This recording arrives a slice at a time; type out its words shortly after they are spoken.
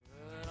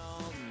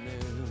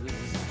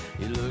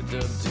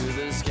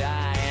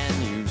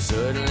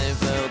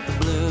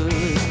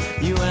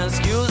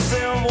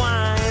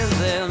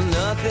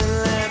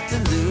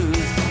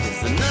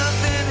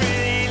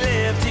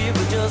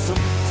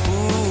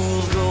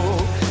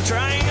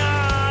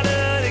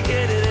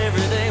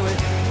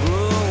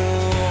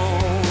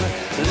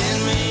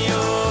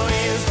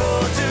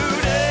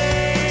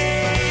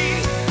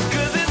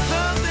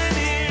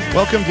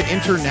Welcome to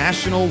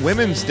International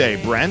Women's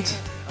Day, Brent.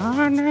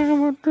 I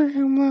never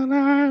dreamed that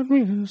I'd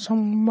meet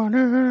somebody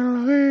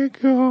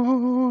like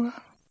you.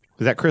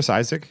 Is that Chris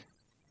Isaac?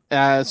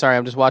 Sorry,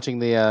 I'm just watching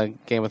the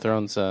Game of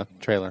Thrones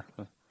trailer.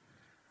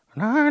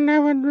 I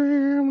never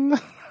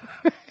dreamed.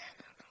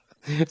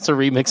 It's a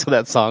remix of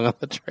that song on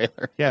the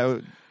trailer. Yeah,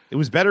 it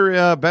was better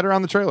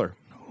on the trailer.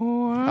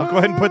 I'll go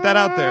ahead and put that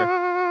out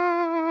there.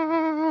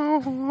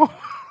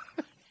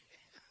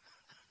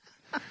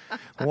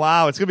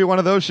 Wow, it's going to be one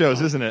of those shows,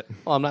 isn't it?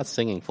 Well, I'm not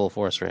singing Full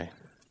Force, Ray.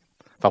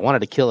 If I wanted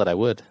to kill it, I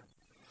would.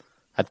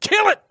 I'd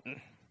kill it!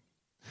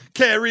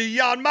 Carry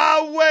on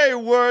my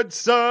wayward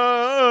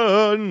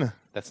son.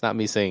 That's not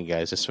me singing,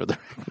 guys, just for the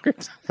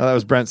record. Oh, that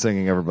was Brent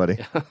singing, everybody.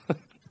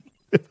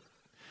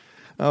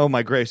 Oh,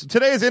 my grace.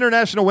 Today is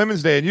International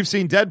Women's Day, and you've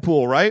seen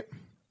Deadpool, right?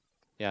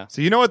 Yeah.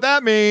 So you know what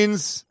that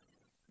means.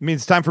 It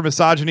means time for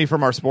misogyny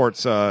from our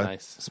sportsmen.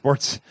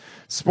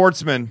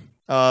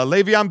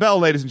 Le'Veon Bell,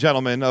 ladies and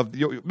gentlemen, of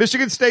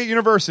Michigan State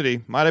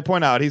University. Might I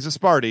point out, he's a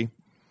Sparty.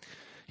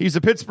 He's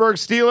a Pittsburgh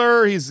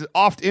Steeler. He's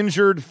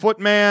oft-injured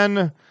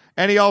footman.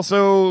 And he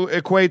also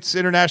equates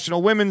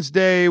International Women's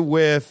Day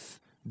with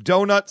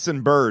donuts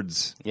and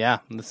birds. Yeah,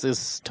 this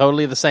is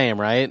totally the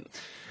same, right?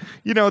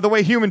 You know, the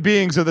way human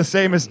beings are the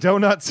same as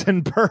donuts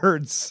and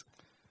birds.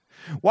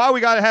 Why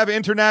we got to have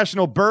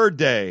International Bird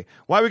Day?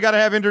 Why we got to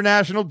have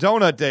International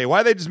Donut Day?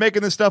 Why are they just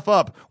making this stuff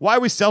up? Why are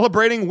we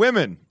celebrating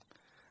women?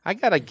 I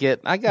gotta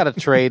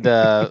trade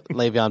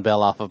Le'Veon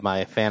Bell off of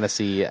my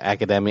fantasy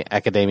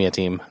academia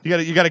team.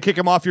 You gotta kick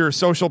him off your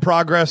social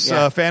progress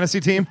fantasy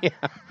team. Yeah.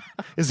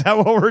 Is that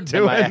what we're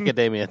doing? And my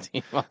academia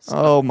team. Also.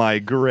 Oh my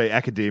great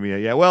academia!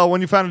 Yeah. Well, when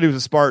you found out he was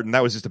a Spartan,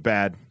 that was just a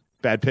bad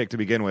pick to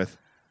begin with.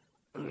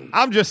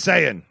 I'm just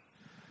saying.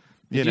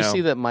 Did you see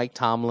that Mike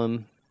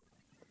Tomlin,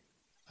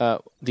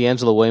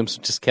 D'Angelo Williams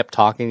just kept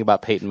talking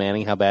about Peyton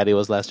Manning, how bad he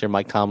was last year?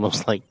 Mike Tomlin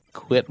was like,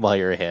 "Quit while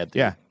you're ahead." Dude.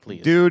 Yeah.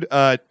 Please. Dude,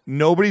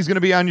 nobody's going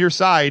to be on your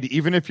side,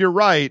 even if you're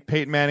right.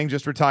 Peyton Manning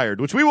just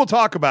retired, which we will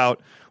talk about.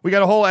 We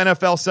got a whole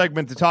NFL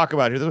segment to talk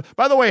about here.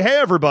 By the way, hey,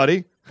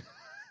 everybody.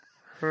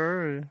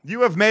 Hey.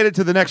 You have made it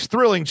to the next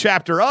thrilling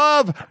chapter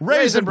of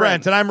Raisin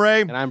Brent. And I'm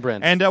Ray. And I'm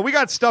Brent. And we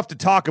got stuff to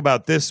talk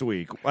about this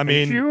week. I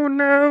mean, You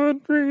never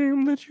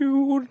dreamed that you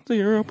would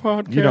hear a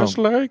podcast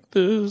like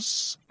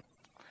this.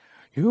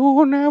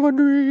 You never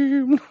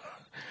dreamed.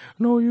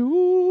 No, you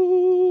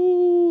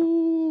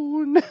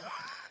never.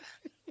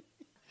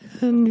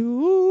 And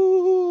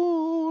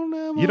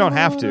you don't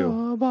have to.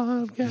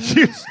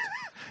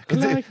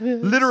 Like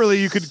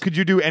literally, could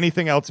you do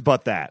anything else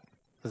but that?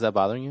 Is that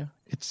bothering you?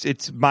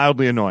 It's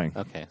mildly annoying.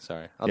 Okay,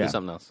 sorry. I'll do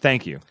something else.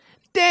 Thank you.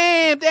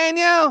 Damn,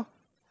 Daniel.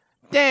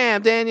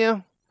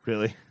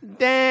 Really?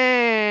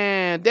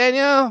 Damn,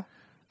 Daniel.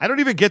 I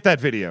don't even get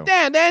that video.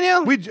 Damn,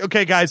 Daniel.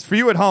 Okay, guys, for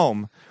you at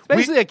home.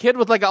 Basically, a kid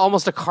with like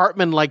almost a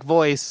Cartman-like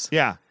voice.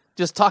 Yeah.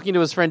 Just talking to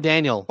his friend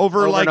Daniel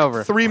over and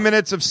over. 3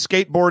 minutes of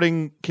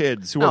skateboarding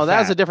kids who are No, that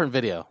fat. was a different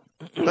video.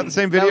 Is that the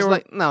same video?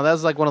 That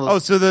was like one of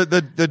those. Oh, so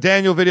the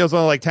Daniel video is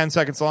only like 10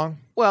 seconds long?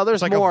 Well,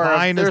 there's like more. A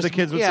Vine, as the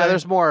kids would say?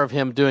 There's more of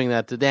him doing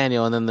that to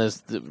Daniel, and then there's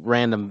the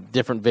random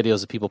different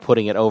videos of people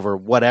putting it over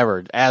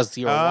whatever as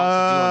you want to do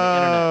on the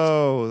internet.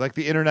 Oh, like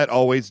the internet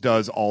always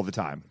does all the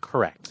time.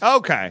 Correct.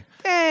 Okay.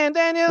 Damn,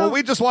 Daniel. Well,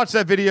 we just watched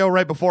that video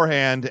right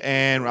beforehand,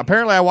 and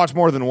apparently I watched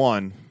more than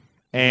one,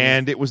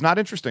 and it was not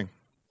interesting.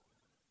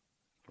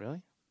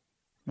 Really?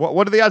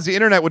 What are the odds the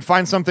internet would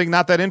find something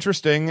not that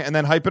interesting and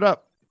then hype it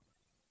up?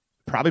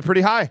 Probably pretty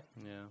high.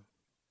 Yeah.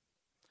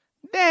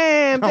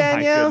 Damn,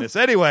 Daniel. Oh, my goodness.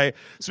 Anyway,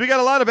 so we got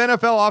a lot of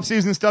NFL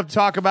offseason stuff to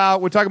talk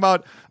about. We're talking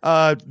about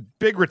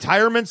big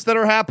retirements that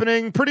are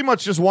happening. Pretty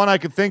much just one I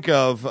could think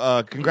of.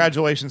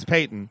 Congratulations,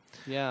 Peyton.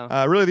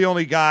 Yeah. Really the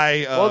only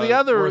guy the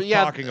other, worth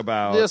talking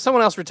about.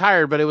 Someone else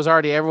retired, but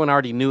everyone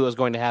already knew it was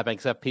going to happen,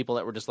 except people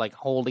that were just like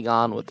holding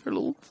on with their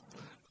little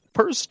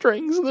purse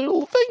strings and their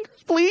little fingers.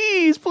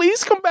 Please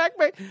come back.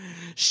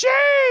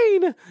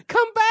 Shane,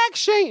 come back,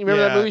 Shane.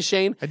 Remember that movie,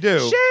 Shane? I do.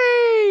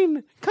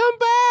 Shane, come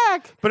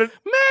back. But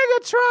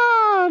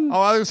Megatron.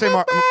 Oh, I was going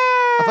to say,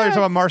 I thought you were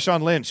talking about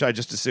Marshawn Lynch. I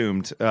just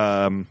assumed.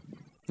 No.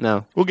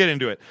 We'll get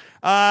into it.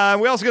 We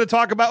also going to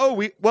talk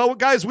about,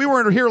 guys, we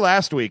weren't here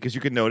last week, as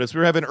you can notice. We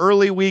were having an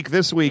early week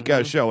this week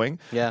showing.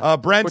 Yeah.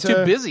 Brent, we're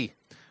too busy.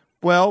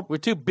 Well, we're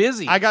too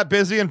busy. I got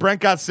busy and Brent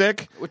got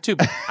sick. I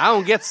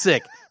don't get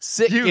sick.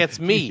 Sick gets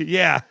me.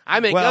 Yeah. I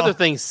make other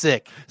things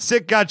sick.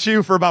 Sick got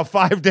you for about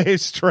 5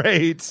 days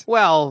straight.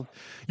 Well,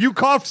 you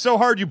coughed so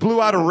hard you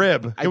blew out a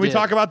rib. Can we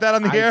talk about that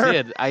on the air? I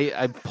did.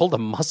 I pulled a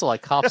muscle. I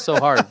coughed so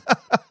hard.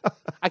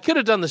 I could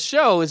have done the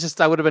show. It's just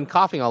I would have been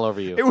coughing all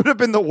over you. It would have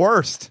been the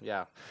worst.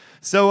 Yeah.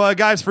 So,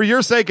 guys, for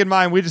your sake and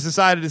mine, we just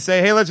decided to say,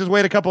 hey, let's just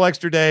wait a couple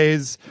extra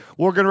days.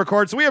 We're going to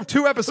record. So we have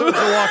 2 episodes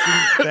of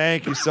Walking.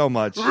 Thank you so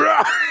much.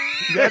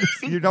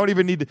 You don't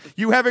even need to.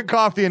 You haven't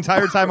coughed the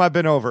entire time I've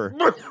been over.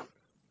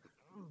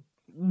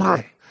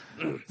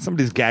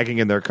 Somebody's gagging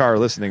in their car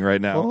listening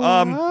right now.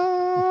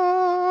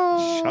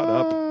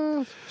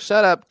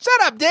 Shut up.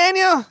 Shut up,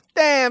 Daniel.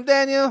 Damn,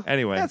 Daniel.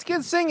 Anyway. That's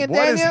good singing, What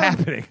Daniel. is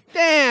happening?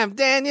 Damn,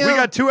 Daniel. We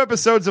got 2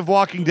 episodes of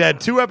Walking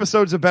Dead, 2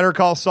 episodes of Better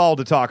Call Saul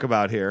to talk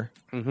about here.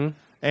 Mm-hmm.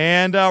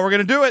 And we're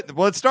going to do it.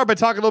 Well, let's start by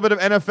talking a little bit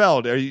of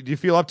NFL. Do you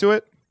feel up to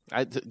it?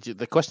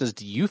 The question is,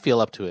 do you feel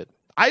up to it?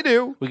 I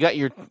do. We got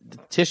your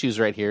tissues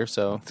right here,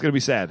 so It's going to be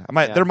sad.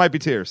 There might be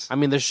tears. I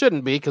mean, there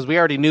shouldn't be because we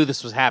already knew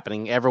this was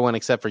happening. Everyone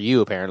except for you,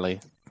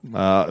 apparently.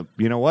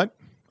 You know what?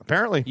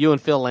 Apparently. You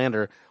and Phil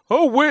Lander.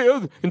 Oh,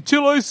 wait,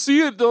 until I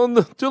see it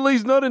until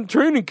he's not in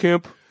training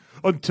camp.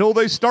 Until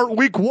they start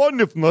week 1,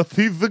 if not,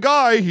 he's the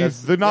guy.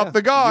 He's not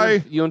the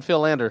guy. You and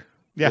Phil Lander.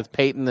 Yeah. With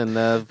Peyton and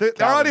Our Calvin.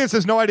 audience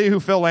has no idea who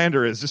Phil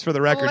Lander is, just for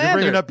the record. You're Lander.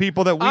 bringing up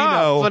people that we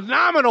know.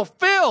 Phenomenal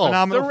Phil.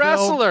 Phenomenal the Phil,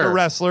 wrestler. the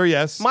wrestler,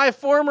 yes. My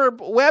former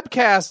web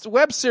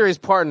series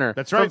partner.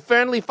 That's right. From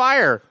Friendly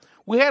Fire.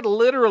 We had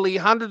literally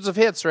hundreds of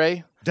hits,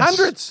 Ray.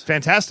 Hundreds.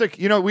 Fantastic.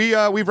 You know,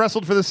 we've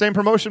wrestled for the same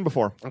promotion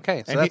before.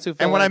 Okay, so and that's who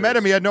Phil And when I Lander met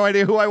him, is. he had no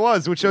idea who I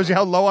was, which shows you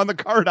how low on the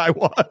card I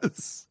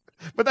was.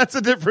 But that's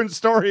a different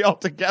story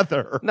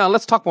altogether. No,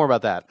 let's talk more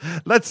about that.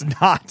 Let's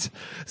not.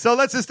 So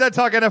let's instead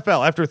talk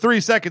NFL after 3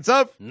 seconds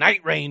of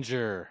Night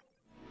Ranger.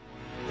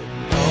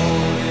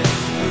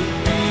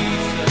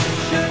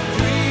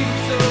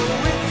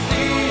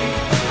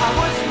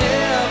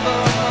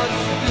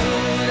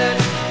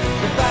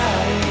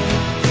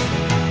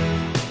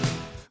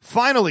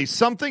 Finally,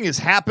 something is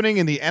happening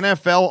in the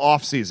NFL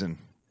offseason.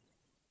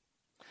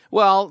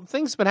 Well,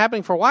 things have been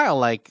happening for a while.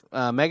 Like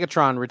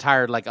Megatron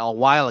retired like a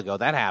while ago.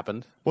 That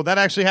happened. Well, that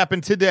actually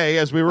happened today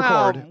as we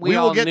record. Well, we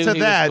will all get knew to he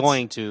was that.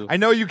 going to. I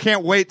know you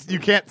can't wait. You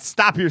can't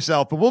stop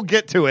yourself, but we'll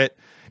get to it.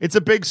 It's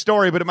a big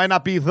story, but it might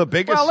not be the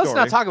biggest Well, let's story.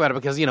 not talk about it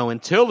because,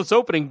 until it's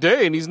opening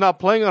day and he's not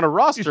playing on a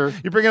roster.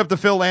 You're bringing up the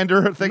Phil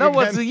Lander thing No,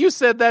 again? you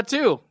said that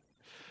too.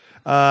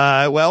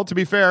 Well, to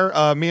be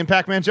fair, me and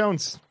Pac-Man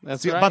Jones.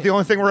 That's It's right. about the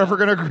only thing we're ever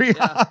going to agree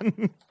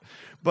on.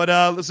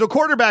 But so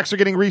quarterbacks are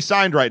getting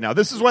re-signed right now.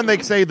 This is when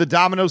they say the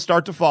dominoes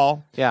start to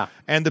fall. Yeah.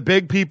 And the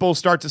big people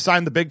start to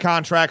sign the big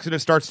contracts, and it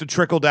starts to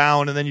trickle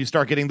down, and then you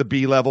start getting the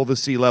B level, the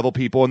C level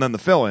people, and then the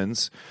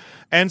fill-ins.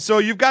 And so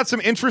you've got some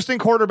interesting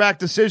quarterback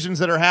decisions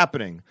that are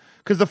happening.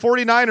 Because the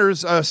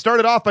 49ers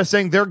started off by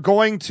saying they're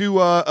going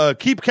to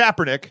keep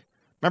Kaepernick.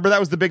 Remember that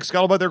was the big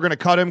scuttlebutt? They're going to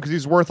cut him because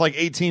he's worth like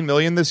 $18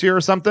 million this year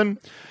or something.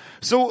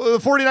 So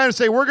the 49ers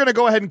say, we're going to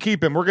go ahead and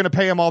keep him. We're going to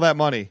pay him all that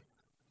money.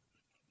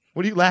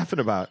 What are you laughing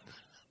about?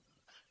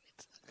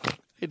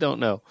 I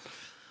don't know.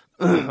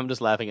 I'm just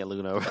laughing at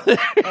Luna over there.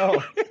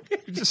 Oh,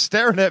 you're just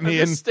staring at me.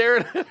 Just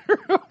staring at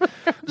her.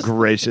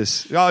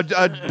 Gracious.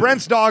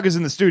 Brent's dog is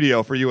in the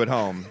studio for you at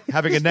home,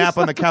 having a nap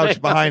on the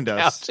couch behind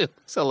us.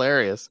 It's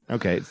hilarious.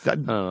 Okay.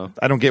 know.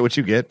 I don't get what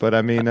you get, but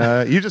I mean,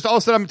 you just all of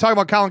a sudden I'm talking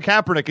about Colin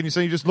Kaepernick, and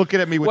you're just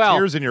looking at me with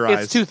tears in your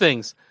eyes. It's two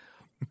things.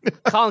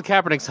 Colin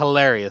Kaepernick's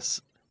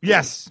hilarious.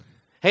 Yes.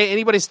 Hey,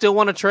 anybody still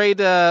want to trade,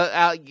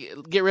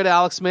 get rid of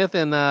Alex Smith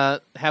and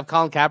have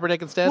Colin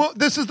Kaepernick instead? Well,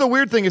 this is the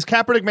weird thing is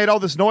Kaepernick made all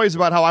this noise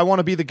about how I want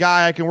to be the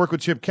guy. I can work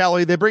with Chip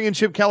Kelly. They bring in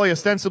Chip Kelly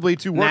ostensibly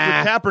to work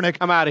with Kaepernick.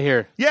 I'm out of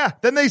here. Yeah,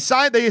 then they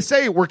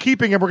say we're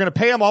keeping him. We're going to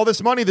pay him all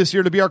this money this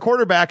year to be our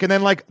quarterback. And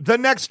then like the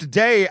next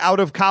day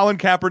out of Colin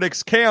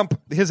Kaepernick's camp,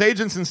 his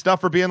agents and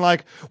stuff are being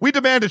like, we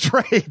demand a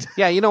trade.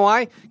 Yeah, you know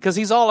why? Because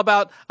he's all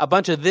about a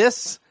bunch of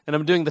this, and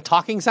I'm doing the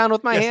talking sound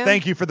with my hand.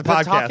 Thank you for the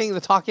podcast.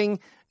 The talking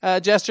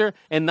gesture,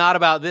 and not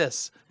about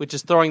this, which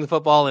is throwing the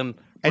football and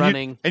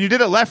running. And you did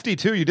it lefty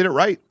too. You did it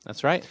right.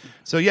 That's right.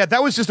 So yeah,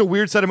 that was just a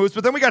weird set of moves.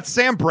 But then we got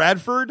Sam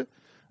Bradford.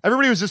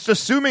 Everybody was just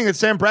assuming that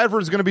Sam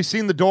Bradford is going to be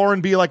seeing the door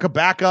and be like a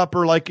backup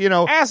or like,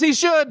 as he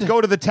should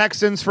go to the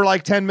Texans for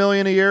like $10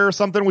 million a year or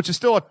something, which is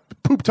still a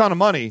poop ton of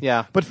money.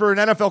 Yeah. But for an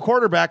NFL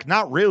quarterback,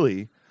 not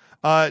really.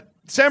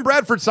 Sam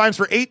Bradford signs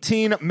for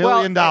 $18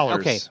 million.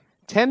 Okay.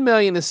 $10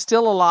 million is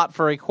still a lot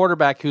for a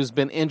quarterback who's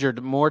been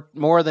injured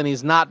more than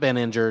he's not been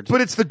injured. But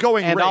it's the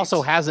going and rate.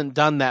 also hasn't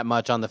done that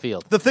much on the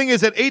field. The thing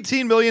is, at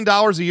 $18 million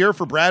a year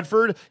for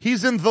Bradford,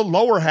 he's in the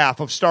lower half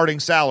of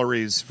starting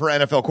salaries for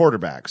NFL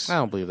quarterbacks. I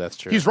don't believe that's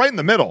true. He's right in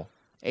the middle.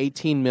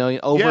 $18 million,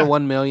 over Yeah.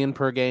 $1 million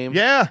per game.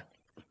 Yeah.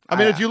 I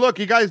mean, if you look,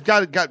 you guys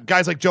got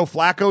guys like Joe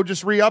Flacco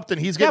just re-upped,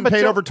 and he's getting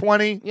paid over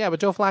 20. Yeah, but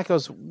Joe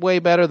Flacco's way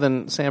better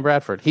than Sam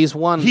Bradford. He's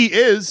won He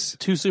is.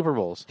 2 Super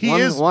Bowls. He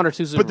one, is. one or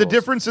two Super But the Bowls.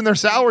 difference in their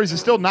salaries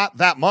is still not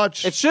that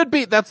much. It should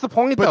be. That's the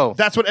point, but though.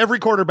 that's what every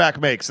quarterback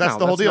makes. That's No,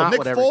 the whole that's deal. not Nick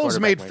what every Foles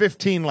quarterback made makes.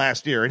 15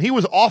 last year, and he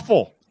was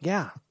awful.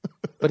 Yeah.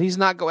 But he's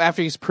not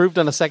after he's proved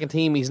on the second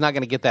team, he's not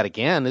going to get that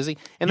again, is he?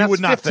 And You that's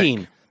would not 15.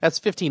 think. That's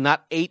 15,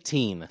 not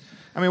 18.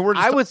 I mean, we're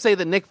just I would say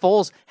that Nick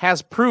Foles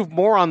has proved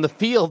more on the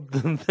field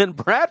than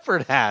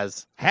Bradford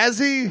has. Has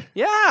he?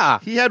 Yeah.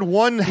 He had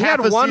half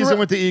a season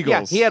with the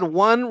Eagles. Yeah, he had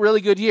one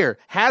really good year.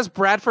 Has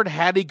Bradford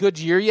had a good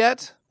year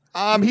yet?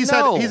 He's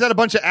No. had a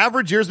bunch of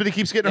average years, but he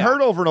keeps getting Yeah.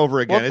 hurt over and over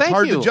again. Well, It's thank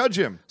hard you. to judge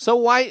him. So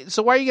why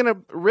are you going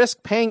to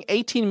risk paying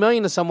 $18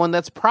 million to someone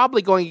that's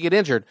probably going to get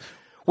injured?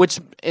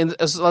 Which,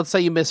 let's say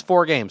you miss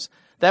 4 games,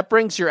 that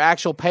brings your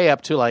actual pay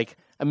up to like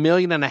 $1.5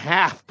 million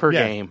per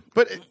game.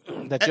 But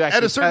That you at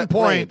actually a certain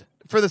point, played.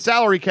 for the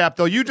salary cap,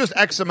 though, you just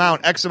X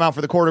amount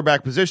for the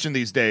quarterback position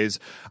these days.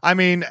 I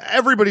mean,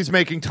 everybody's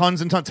making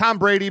tons and tons. Tom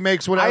Brady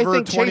makes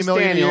whatever, $20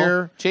 million a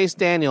year. Chase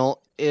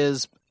Daniel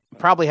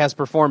probably has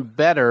performed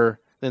better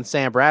than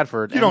Sam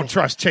Bradford. You don't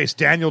trust Chase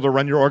Daniel to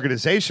run your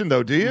organization,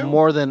 though, do you?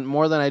 More than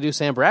I do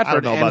Sam Bradford. I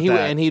don't know about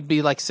that. And he'd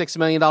be like $6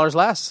 million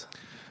less.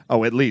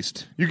 Oh, at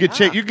least you could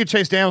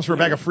Chase Daniels for a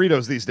bag of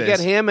Fritos these days. You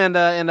get him and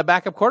a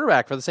backup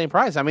quarterback for the same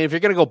price. I mean, if you're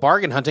going to go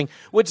bargain hunting,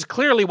 which is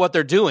clearly what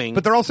they're doing,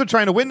 but they're also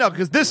trying to win now,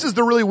 because this is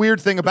the really weird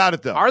thing about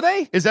it, though. Are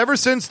they? Is ever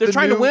since they're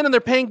trying to win, and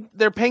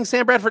they're paying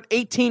Sam Bradford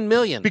 $18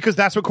 million, because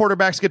that's what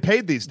quarterbacks get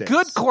paid these days.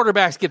 Good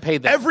quarterbacks get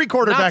paid that. Every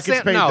quarterback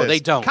gets paid. No, this. they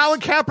don't. Colin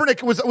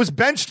Kaepernick was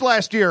benched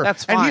last year.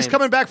 That's fine. And he's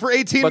coming back for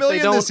 $18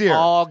 million this year. They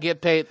all get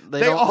paid.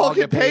 They all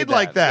get paid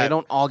like that. They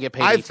don't all get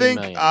paid. I $18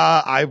 think million.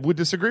 I would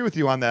disagree with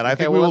you on that. I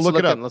think we will look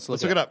it up.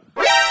 Let's look it up.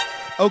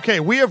 Okay,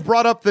 we have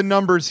brought up the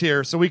numbers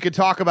here so we could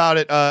talk about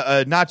it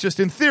not just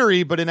in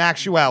theory, but in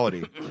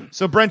actuality.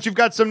 So, Brent, you've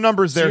got some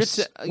numbers there.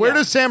 Where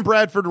does Sam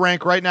Bradford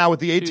rank right now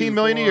with the $18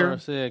 million a year?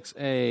 6,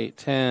 8,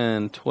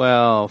 10,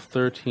 12,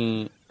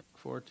 13,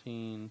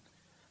 14,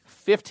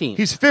 15.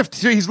 He's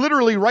 15. He's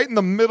literally right in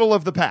the middle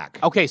of the pack.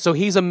 Okay, so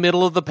he's a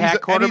middle of the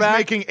pack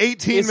quarterback. And he's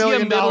making $18 million a year.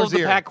 Is he a middle of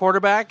the pack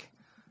quarterback?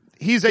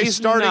 He's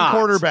starting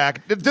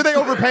quarterback. Do they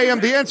overpay him?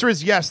 The answer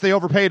is yes, they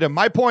overpaid him.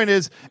 My point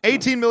is,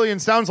 $18 million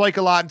sounds like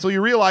a lot until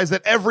you realize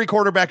that every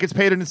quarterback gets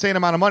paid an insane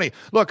amount of money.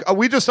 Look,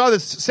 we just saw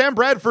this. Sam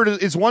Bradford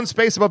is one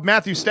space above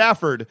Matthew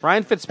Stafford.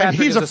 Ryan Fitzpatrick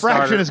and he's is a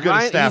fraction starter. as good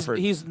as Stafford.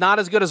 He's not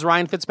as good as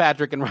Ryan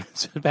Fitzpatrick, and Ryan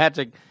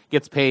Fitzpatrick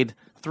gets paid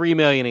 $3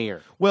 million a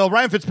year. Well,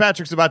 Ryan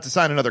Fitzpatrick's about to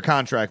sign another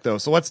contract, though,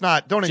 so don't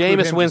include him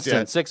Jameis Winston,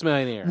 just yet. $6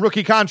 million a year.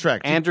 Rookie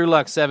contract. Andrew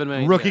Luck, $7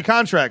 million. Rookie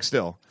contract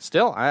still.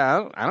 Still, I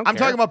don't care. I'm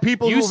talking about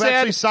people who have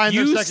actually signed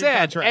their second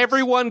contract. You said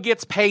everyone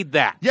gets paid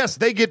that. Yes,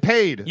 they get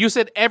paid. You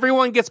said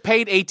everyone gets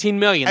paid $18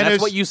 million. And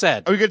that's what you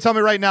said. Are you going to tell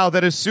me right now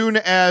that as soon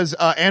as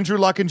Andrew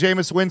Luck and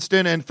Jameis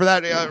Winston, and for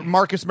that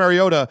Marcus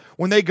Mariota,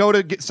 when they go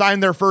to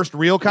sign their first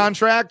real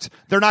contract,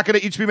 they're not going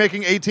to each be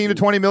making 18 to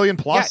 20 million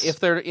plus? Yeah, if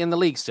they're in the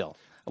league still.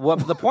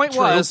 What the point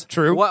was?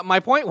 True. What my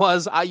point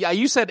was?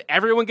 You said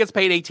everyone gets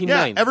paid $18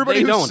 million.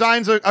 Everybody who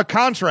signs a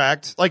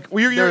contract, like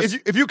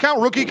if you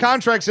count rookie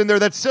contracts in there,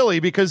 that's silly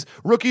because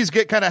rookies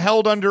get kind of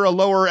held under a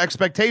lower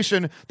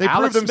expectation. They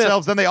prove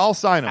themselves, then they all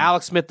sign them.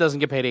 Alex Smith doesn't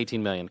get paid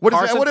 $18 million.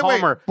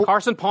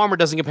 Carson Palmer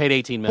doesn't get paid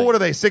 $18 million. But what are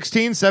they?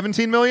 16,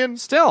 17 million?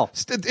 Still,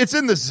 it's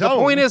in the zone.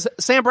 The point is,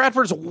 Sam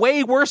Bradford's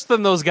way worse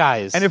than those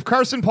guys. And if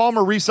Carson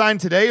Palmer re-signed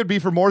today, it would be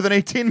for more than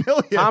 $18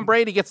 million. Tom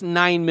Brady gets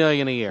 $9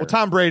 million a year. Well,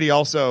 Tom Brady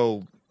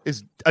also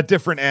is a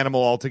different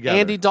animal altogether.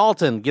 Andy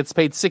Dalton gets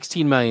paid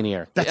 $16 million a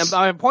year. That's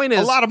my point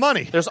is, a lot of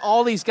money. There's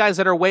all these guys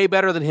that are way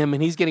better than him,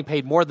 and he's getting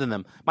paid more than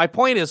them. My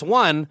point is,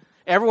 one,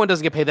 everyone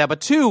doesn't get paid that,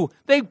 but two,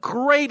 they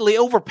greatly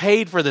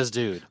overpaid for this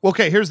dude.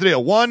 Okay, here's the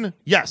deal. One,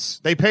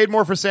 yes, they paid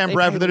more for Sam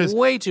Bradford than it is.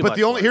 Way too much.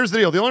 But here's the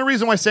deal. The only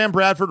reason why Sam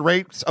Bradford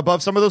rates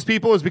above some of those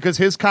people is because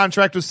his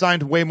contract was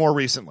signed way more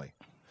recently.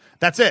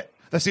 That's it.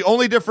 That's the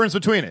only difference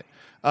between it.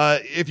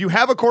 If you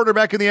have a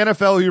quarterback in the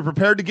NFL who you're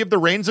prepared to give the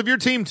reins of your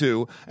team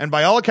to, and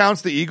by all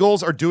accounts, the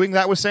Eagles are doing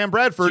that with Sam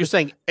Bradford. So you're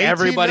saying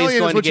everybody's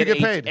going to get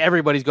paid.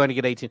 Everybody's going to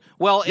get 18.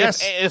 Well,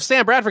 yes. if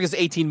Sam Bradford gets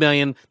 $18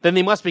 million, then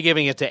they must be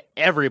giving it to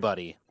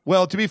everybody.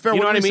 Well, to be fair,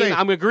 you know what I mean? Say,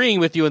 I'm agreeing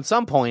with you at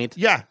some point.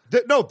 Yeah.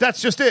 No,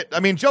 that's just it. I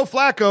mean, Joe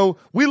Flacco,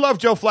 we love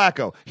Joe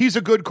Flacco. He's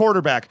a good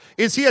quarterback.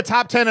 Is he a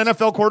top 10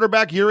 NFL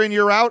quarterback year in,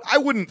 year out? I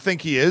wouldn't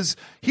think he is.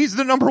 He's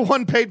the number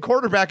one paid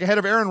quarterback ahead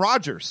of Aaron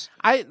Rodgers.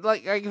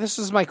 This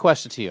is my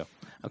question to you.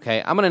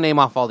 Okay, I'm going to name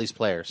off all these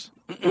players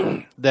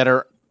that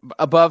are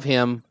above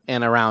him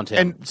and around him.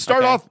 And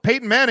start off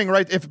Peyton Manning,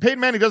 right? If Peyton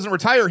Manning doesn't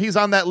retire, he's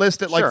on that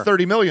list at like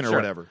 $30 million or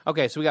whatever.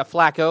 Okay, so we got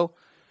Flacco,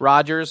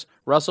 Rodgers,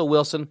 Russell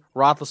Wilson,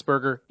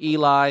 Roethlisberger,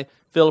 Eli,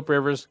 Phillip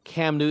Rivers,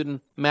 Cam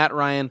Newton, Matt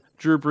Ryan,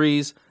 Drew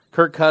Brees,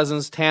 Kirk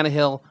Cousins,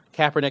 Tannehill,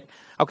 Kaepernick.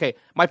 Okay,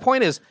 my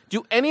point is,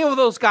 do any of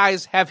those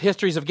guys have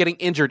histories of getting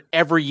injured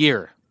every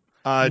year?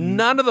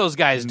 None of those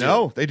guys do.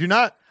 No, they do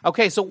not.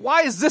 Okay, so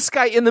why is this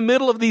guy in the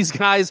middle of these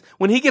guys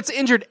when he gets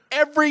injured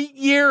every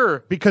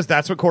year? Because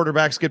that's what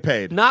quarterbacks get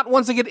paid. Not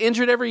once they get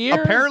injured every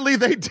year? Apparently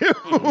they do.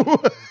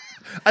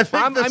 I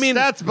think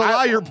stats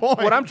belie your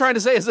point. What I'm trying to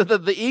say is that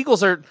the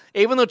Eagles are,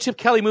 even though Chip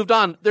Kelly moved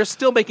on, they're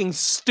still making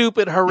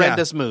stupid,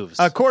 horrendous moves.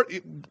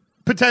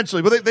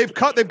 Potentially, but they're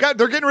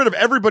getting rid of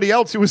everybody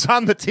else who was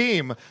on the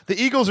team. The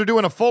Eagles are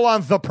doing a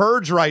full-on The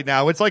Purge right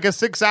now. It's like a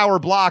 6-hour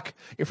block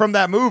from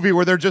that movie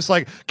where they're just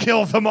like,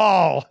 kill them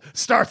all,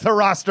 start the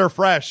roster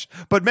fresh,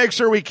 but make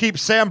sure we keep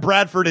Sam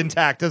Bradford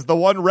intact as the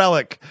one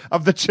relic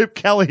of the Chip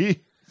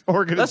Kelly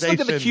organization.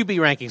 Let's look at the QB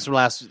rankings from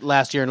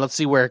last year and let's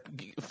see where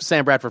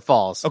Sam Bradford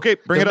falls. Okay,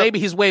 bring it up. Maybe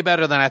he's way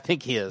better than I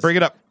think he is. Bring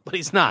it up. But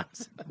he's not.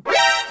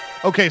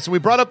 Okay, so we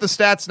brought up the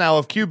stats now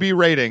of QB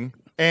rating.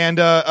 And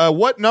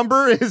what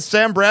number is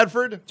Sam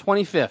Bradford?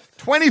 25th.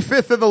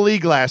 25th in the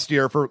league last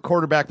year for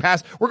quarterback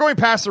pass. We're going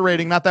passer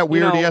rating, not that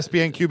weird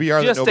ESPN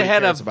QBR that nobody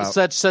cares about. Just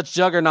ahead of such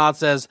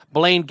juggernauts as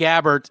Blaine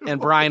Gabbert and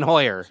Brian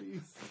Hoyer.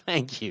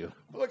 Thank you.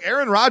 Look,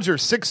 Aaron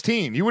Rodgers,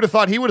 16. You would have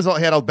thought he would have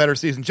had a better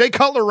season. Jay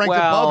Cutler ranked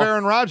above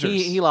Aaron Rodgers.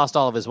 He lost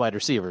all of his wide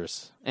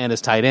receivers and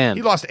his tight end.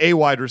 He lost a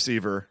wide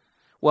receiver.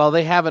 Well,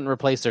 they haven't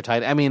replaced their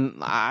tight. I mean,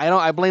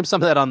 I blame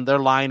some of that on their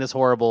line is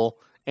horrible,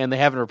 and they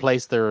haven't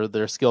replaced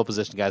their skill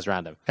position guys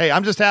around him. Hey,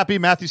 I'm just happy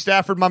Matthew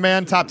Stafford, my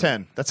man, top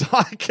 10. That's all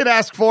I can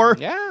ask for.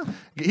 Yeah,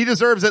 he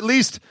deserves at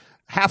least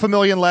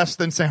 $500,000 less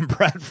than Sam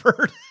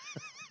Bradford.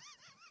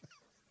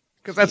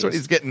 Because that's what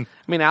he's getting.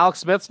 I mean, Alex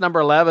Smith's number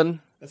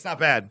 11. That's not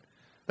bad.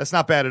 That's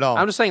not bad at all.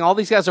 I'm just saying all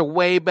these guys are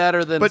way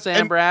better than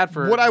Sam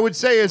Bradford. What I would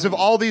say is if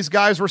all these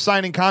guys were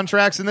signing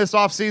contracts in this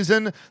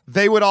offseason,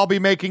 they would all be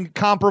making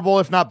comparable,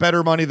 if not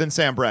better money than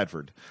Sam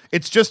Bradford.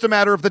 It's just a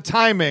matter of the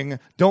timing.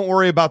 Don't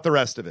worry about the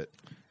rest of it.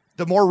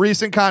 The more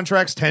recent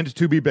contracts tend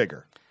to be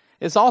bigger.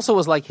 It also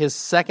was like his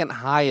second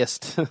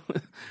highest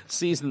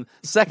season,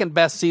 second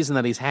best season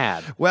that he's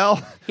had.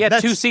 Well, he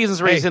had 2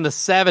 seasons where he's in the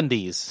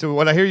 70s. So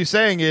what I hear you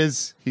saying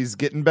is he's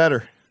getting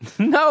better.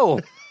 No.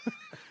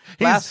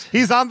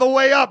 He's on the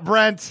way up,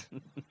 Brent.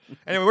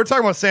 Anyway, we're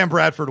talking about Sam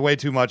Bradford way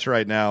too much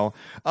right now.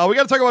 We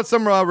got to talk about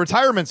some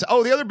retirements.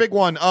 Oh, the other big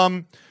one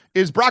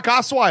is Brock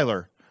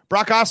Osweiler.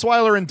 Brock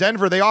Osweiler in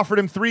Denver, they offered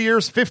him 3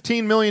 years,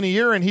 $15 million a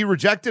year, and he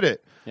rejected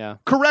it. Yeah,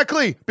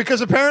 correctly, because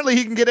apparently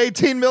he can get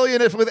 $18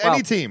 million with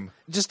any team.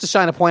 Just to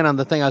shine a point on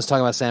the thing I was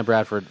talking about Sam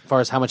Bradford, as far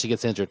as how much he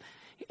gets injured.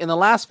 In the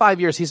last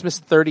 5 years, he's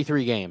missed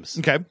 33 games.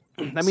 Okay.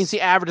 That means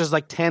he averages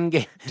like 10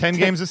 games. 10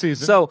 games a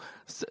season. So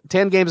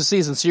 10 games a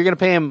season. So you're going to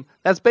pay him.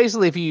 That's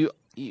basically if you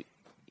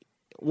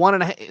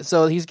 1.5.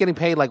 So he's getting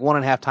paid like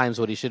 1.5 times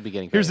what he should be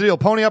getting paid. Here's the deal: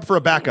 pony up for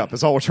a backup.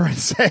 Is all we're trying to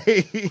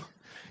say.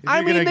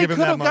 I mean,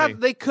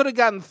 they could have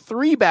gotten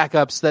 3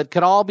 backups that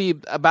could all be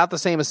about the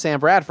same as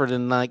Sam Bradford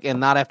and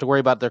not have to worry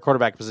about their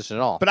quarterback position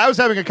at all. But I was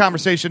having a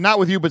conversation, not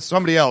with you, but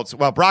somebody else.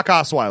 Well, Brock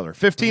Osweiler,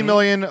 $15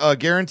 million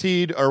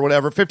guaranteed or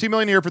whatever, $15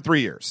 million a year for 3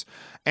 years.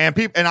 And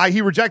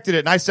he rejected it,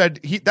 and I said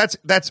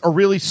that's a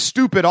really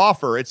stupid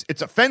offer.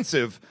 It's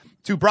offensive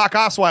to Brock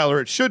Osweiler.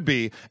 It should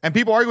be. And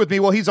people argue with me,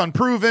 well, he's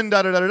unproven,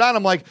 da-da-da-da-da. And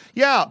I'm like,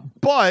 yeah,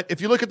 but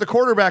if you look at the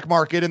quarterback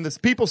market and the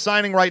people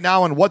signing right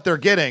now and what they're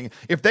getting,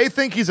 if they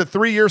think he's a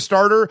 3-year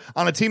starter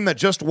on a team that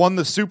just won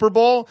the Super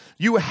Bowl,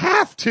 you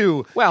have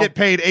to get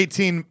paid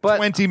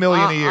 $20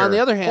 million a year. On the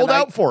other hand, hold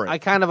out for it. I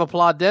kind of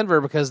applaud Denver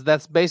because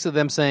that's basically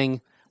them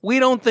saying, we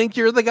don't think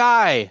you're the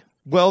guy.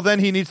 Well, then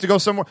he needs to go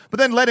somewhere.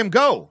 But then let him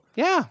go.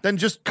 Yeah. Then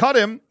just cut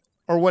him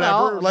or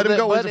whatever. Let him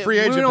go as a free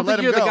agent. We don't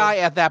think you're the guy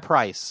at that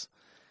price.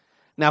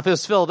 Now, if it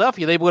was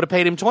Philadelphia, they would have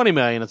paid him $20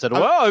 million and said,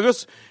 well, I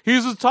guess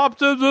he's the top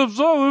 10,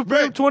 so we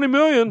paid him $20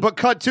 million. But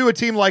cut to a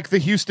team like the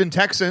Houston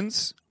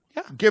Texans,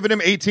 giving him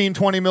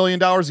 $18-20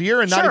 million a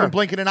year and not even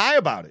blinking an eye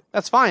about it.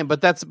 That's fine,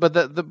 but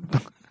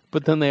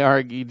then they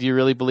argue, do you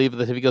really believe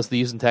that if he goes to the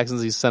Houston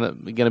Texans, he's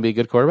going to be a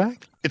good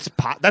quarterback?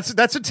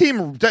 That's a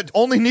team that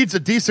only needs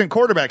a decent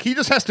quarterback. He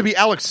just has to be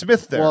Alex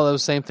Smith there. Well, it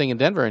was the same thing in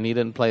Denver, and he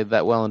didn't play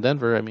that well in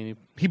Denver. I mean,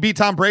 he beat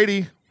Tom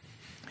Brady.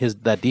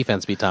 That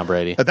defense beat Tom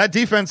Brady. That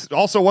defense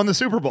also won the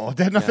Super Bowl. It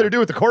had nothing to do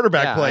with the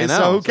quarterback play,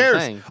 so who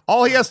cares?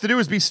 All he has to do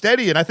is be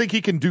steady, and I think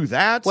he can do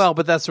that. Well,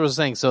 but that's what I was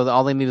saying. So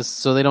all they need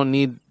is they don't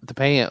need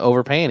to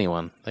overpay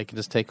anyone. They can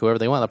just take whoever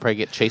they want. They'll probably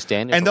get Chase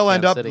Daniel, and they'll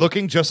end up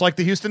looking just like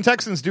the Houston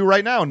Texans do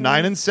right now,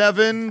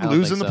 9-7,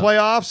 losing the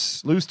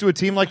playoffs, lose to a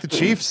team like the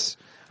Chiefs.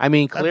 I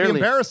mean, clearly,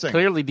 embarrassing.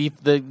 Clearly,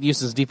 the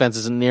Houston's defense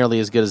isn't nearly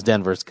as good as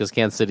Denver's because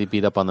Kansas City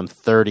beat up on them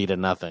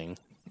 30-0.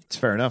 It's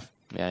fair enough.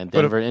 Yeah, and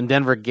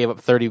Denver gave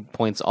up 30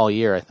 points all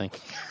year, I think.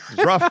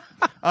 It's rough.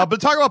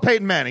 But talk about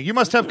Peyton Manning. You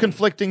must have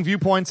conflicting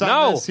viewpoints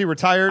on this. He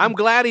retired. I'm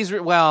glad he's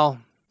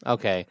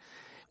okay.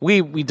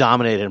 We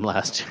dominated him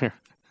last year,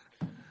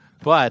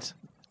 but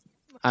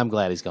I'm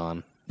glad he's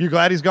gone. You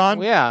glad he's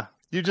gone? Yeah.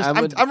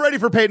 I'm ready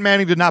for Peyton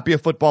Manning to not be a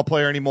football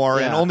player anymore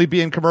and only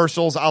be in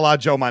commercials a la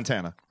Joe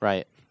Montana.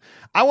 Right.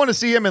 I want to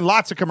see him in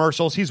lots of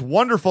commercials. He's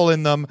wonderful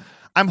in them.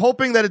 I'm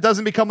hoping that it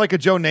doesn't become like a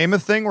Joe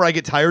Namath thing where I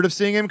get tired of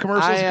seeing him in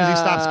commercials because he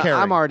stops caring.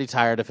 I'm already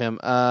tired of him.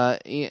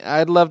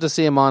 I'd love to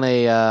see him on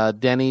a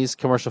Denny's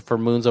commercial for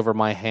Moons Over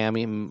My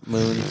Hammy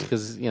Moons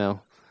because,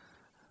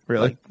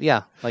 Really?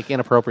 Like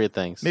inappropriate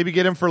things. Maybe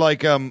get him for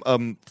like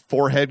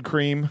forehead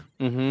cream.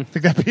 Mm-hmm.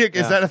 Think that'd be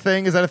is that a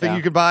thing? Is that a thing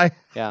you could buy?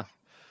 Yeah.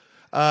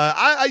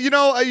 you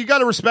got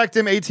to respect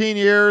him. 18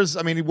 years.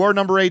 I mean, he wore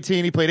number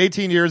 18. He played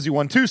 18 years. He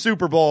won 2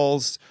 Super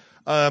Bowls.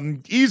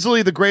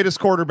 Easily the greatest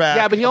quarterback.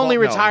 Yeah, but he only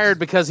retired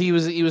because he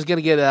was going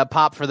to get a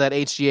pop for that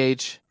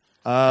HGH.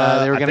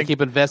 They were going to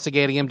keep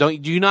investigating him. Do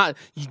you not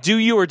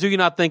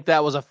think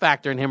that was a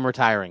factor in him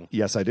retiring?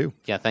 Yes, I do.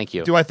 Yeah, thank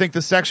you. Do I think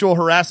the sexual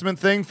harassment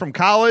thing from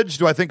college?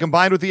 Do I think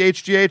combined with the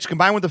HGH,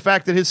 combined with the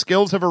fact that his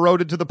skills have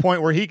eroded to the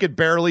point where he could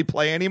barely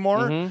play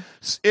anymore? Mm-hmm.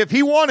 If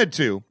he wanted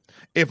to,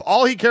 if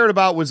all he cared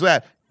about was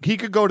that, he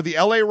could go to the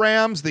LA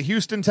Rams, the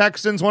Houston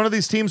Texans, one of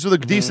these teams with a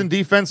decent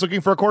defense looking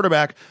for a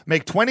quarterback,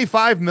 make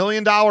 $25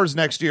 million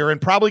next year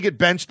and probably get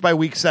benched by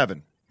week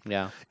 7.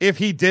 Yeah. If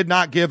he did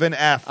not give an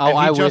F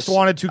and he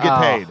wanted to get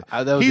paid.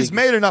 He's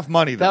made enough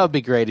money, though. That would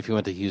be great if he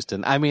went to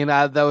Houston. I mean,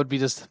 that would be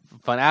just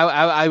fun.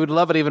 I would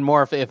love it even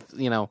more if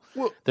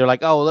they're like,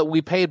 oh,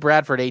 we paid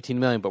Bradford $18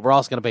 million, but we're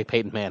also going to pay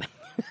Peyton Manning.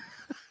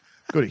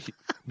 Go to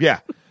yeah.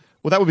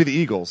 Well, that would be the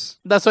Eagles.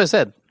 That's what I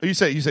said. You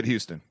said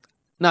Houston.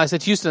 No, I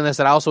said Houston. And I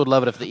said I also would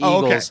love it if the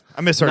Eagles. Okay.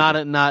 I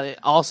misheard. Not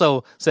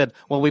also said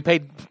when we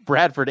paid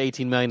Bradford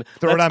 $18 million.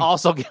 Throw it on.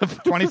 Also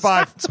give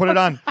 25. Put it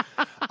on.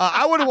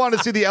 I would have wanted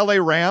to see the LA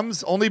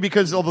Rams only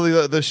because of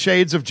the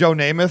shades of Joe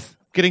Namath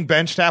getting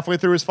benched halfway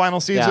through his final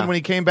season when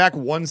he came back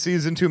one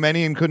season too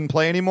many and couldn't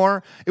play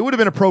anymore. It would have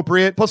been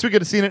appropriate. Plus, we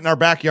could have seen it in our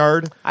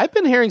backyard. I've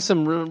been hearing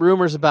some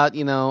rumors about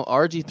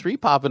RG3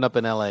 popping up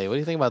in LA. What do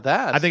you think about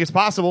that? I think it's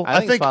possible. I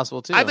think it's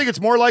possible too. I think it's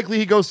more likely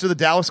he goes to the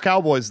Dallas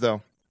Cowboys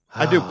though.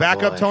 I do.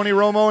 Back up Tony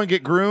Romo and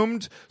get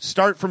groomed.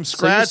 Start from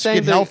scratch.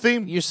 Get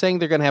healthy. You're saying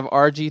they're going to have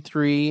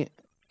RG3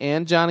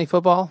 and Johnny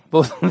Football?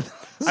 Both.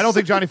 I don't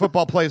think Johnny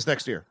Football plays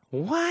next year.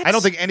 What? I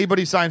don't think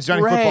anybody signs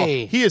Johnny Football.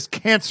 He is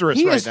cancerous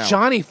right now. He is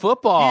Johnny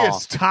Football. He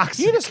is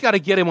toxic. You just got to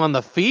get him on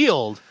the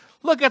field.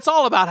 Look, it's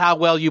all about how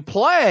well you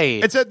play.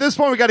 It's at this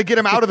point we got to get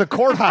him out of the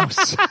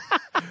courthouse.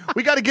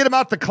 We got to get him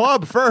out the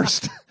club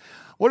first.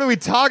 What are we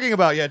talking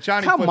about? Yeah,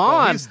 Johnny Come Football,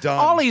 on. he's done.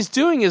 All he's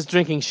doing is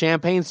drinking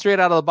champagne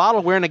straight out of the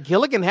bottle, wearing a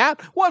Gilligan hat.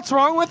 What's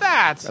wrong with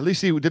that? At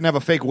least he didn't have a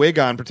fake wig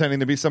on, pretending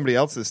to be somebody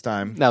else this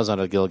time. That was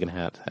under the Gilligan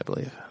hat, I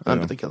believe.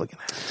 Under the Gilligan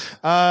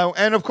hat.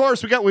 And of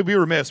course, we'd be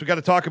remiss. We got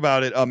to talk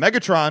about it.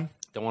 Megatron.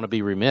 Don't want to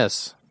be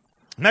remiss.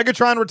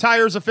 Megatron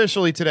retires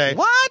officially today.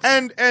 What?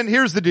 And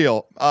here's the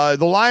deal. The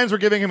Lions were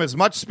giving him as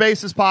much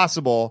space as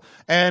possible.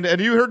 And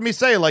you heard me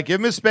say, give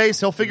him his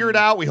space. He'll figure it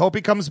out. We hope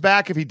he comes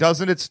back. If he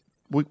doesn't,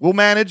 we'll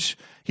manage.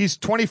 He's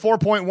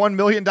 $24.1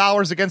 million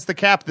against the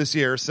cap this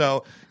year.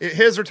 So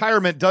his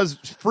retirement does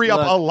free up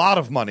a lot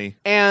of money.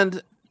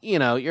 And,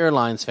 you're a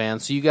Lions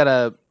fan, so you got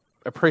to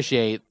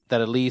appreciate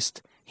that at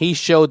least he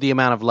showed the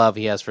amount of love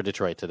he has for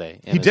Detroit today.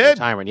 He did.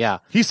 Retirement, yeah.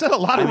 He said a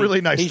lot of really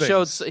nice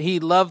things. He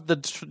loved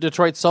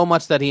Detroit so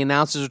much that he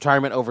announced his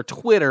retirement over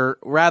Twitter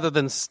rather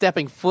than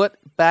stepping foot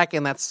back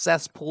in that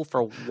cesspool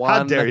for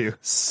one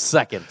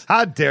second.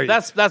 How dare you?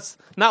 That's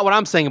not what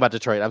I'm saying about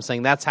Detroit. I'm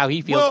saying that's how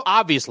he feels,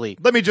 obviously.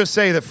 Let me just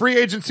say that free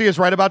agency is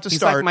right about to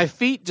start. Like, my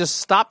feet just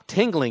stopped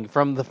tingling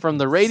from the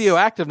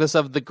radioactiveness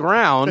of the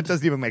ground. That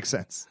doesn't even make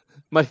sense.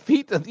 My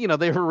feet,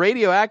 they were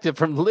radioactive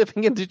from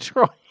living in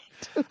Detroit.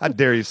 How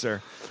dare you, sir?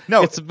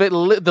 No, it's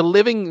the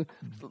living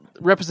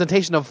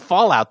representation of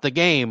Fallout, the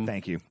game.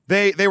 Thank you.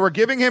 They were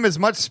giving him as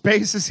much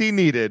space as he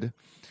needed,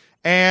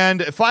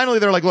 and finally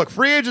they're like, "Look,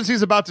 free agency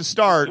is about to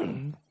start.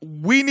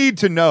 We need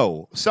to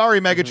know.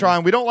 Sorry,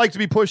 Megatron, we don't like to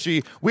be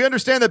pushy. We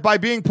understand that by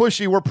being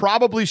pushy, we're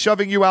probably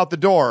shoving you out the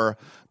door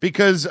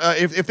because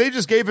if they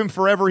just gave him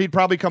forever, he'd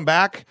probably come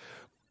back."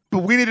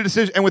 But we need a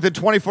decision, and within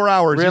 24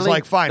 hours, he's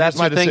like, "Fine, that's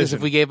my decision." Is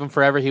if we gave him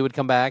forever, he would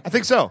come back. I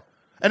think so.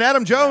 And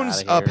Adam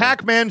Jones,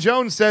 Pac-Man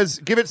Jones says,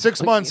 give it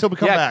 6 months, he'll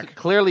come back.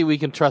 Clearly, we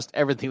can trust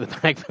everything with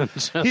Pac-Man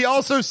Jones. He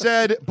also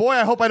said, boy,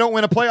 I hope I don't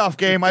win a playoff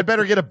game. I'd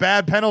better get a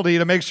bad penalty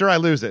to make sure I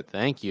lose it.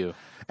 Thank you.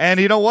 And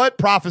you know what?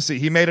 Prophecy.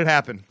 He made it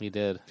happen. He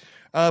did.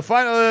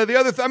 Finally, the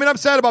other I'm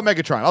sad about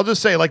Megatron. I'll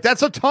just say,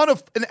 that's a ton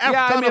of ton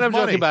of money. I'm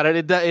joking about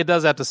it. It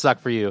does have to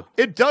suck for you.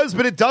 It does,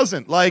 but it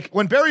doesn't.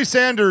 When Barry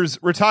Sanders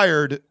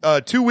retired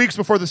 2 weeks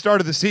before the start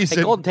of the season.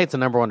 Hey, Golden Tate's a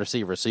number one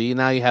receiver, so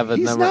now you have a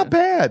He's not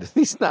bad.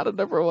 He's not a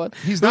number one.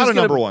 He's not a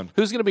number one.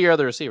 Who's going to be your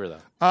other receiver,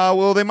 though?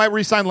 Well, they might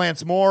re-sign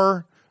Lance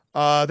Moore.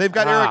 They've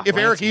got Eric. If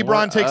Eric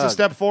Ebron takes a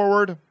step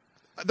forward,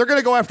 they're going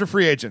to go after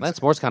free agents.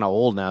 Lance Moore's kind of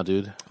old now,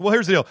 dude. Well,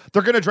 here's the deal.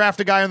 They're going to draft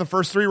a guy in the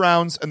first 3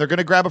 rounds, and they're going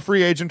to grab a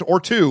free agent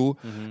or two,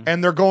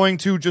 and they're going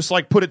to just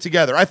put it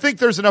together. I think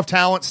there's enough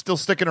talent still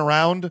sticking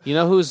around. You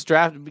know who's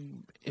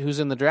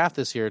in the draft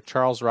this year?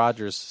 Charles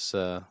Rogers'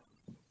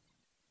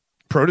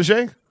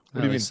 protege? What do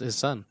you mean? His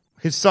son.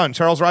 His son.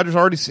 Charles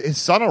Rogers his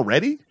son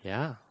already?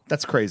 Yeah.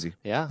 That's crazy.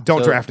 Yeah.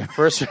 Don't draft him.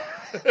 First.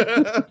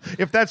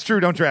 If that's true,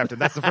 don't draft him.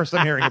 That's the first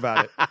I'm hearing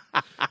about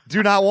it.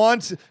 Do not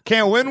want,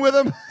 can't win with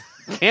him.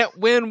 Can't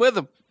win with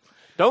him.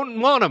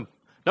 Don't want him.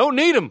 Don't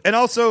need him. And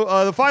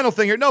also the final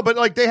thing here,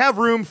 but they have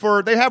room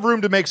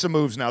to make some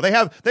moves now. They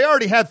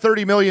already had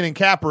 $30 million in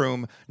cap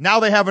room.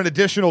 Now they have an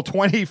additional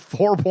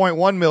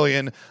 $24.1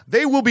 million.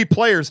 They will be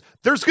players.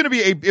 There's going to be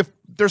if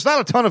there's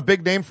not a ton of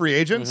big name free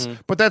agents,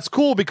 but that's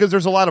cool because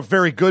there's a lot of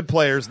very good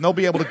players, and they'll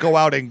be able to go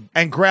out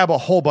and grab a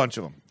whole bunch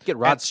of them. Get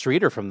Rod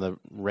Streeter from the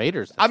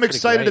Raiders. That's I'm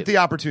excited at the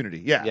opportunity.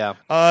 Yeah.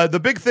 The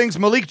big things,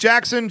 Malik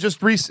Jackson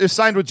just is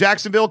signed with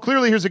Jacksonville.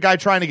 Clearly, here's a guy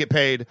trying to get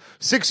paid.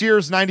 6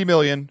 years, $90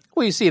 million.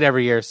 Well, you see it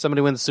every year.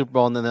 Somebody wins the Super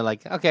Bowl, and then they're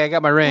like, okay, I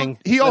got my ring.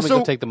 Well, Let me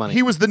go take the money.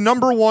 He was the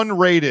number 1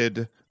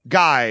 rated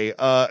guy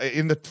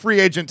in the free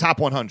agent top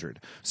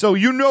 100. So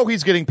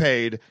he's getting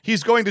paid.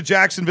 He's going to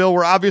Jacksonville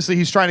where obviously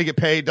he's trying to get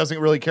paid, doesn't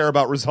really care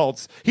about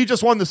results. He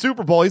just won the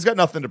Super Bowl. He's got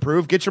nothing to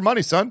prove. Get your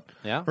money, son.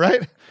 Yeah.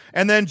 Right?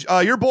 And then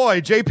your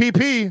boy,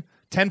 JPP,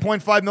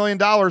 $10.5 million,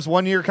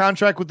 1-year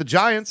contract with the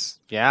Giants.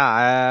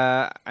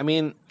 Yeah. I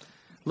mean,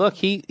 look,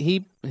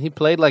 he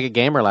played like a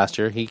gamer last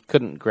year. He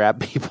couldn't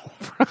grab people.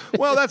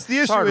 Well, that's the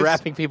issue. It's hard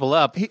wrapping people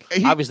up,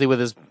 obviously, with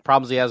his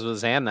problems he has with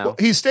his hand now. Well,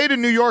 he stayed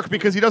in New York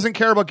because he doesn't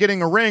care about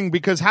getting a ring,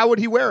 because how would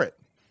he wear it?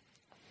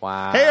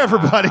 Wow. Hey,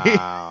 everybody.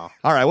 All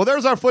right, well,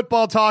 there's our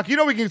football talk. You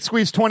know we can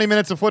squeeze 20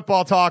 minutes of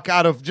football talk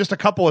out of just a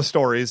couple of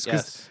stories.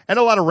 Yes. And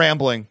a lot of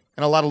rambling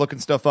and a lot of looking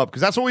stuff up,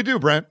 because that's what we do,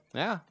 Brent.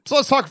 Yeah. So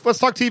let's talk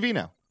TV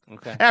now.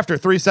 Okay. After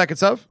 3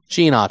 seconds of...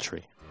 Gene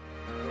Autry.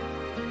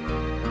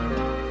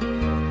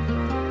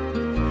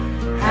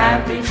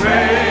 Happy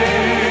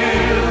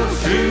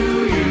trails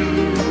to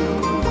you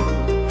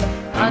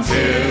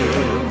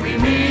until we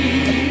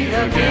meet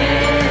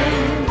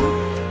again.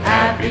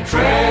 Happy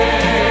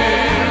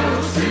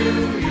trails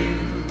to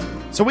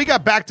you. So we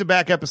got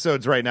back-to-back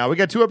episodes right now. We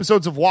got 2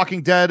 episodes of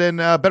Walking Dead and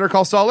Better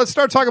Call Saul. Let's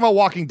start talking about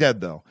Walking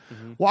Dead, though.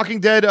 Mm-hmm. Walking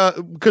Dead,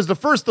 because the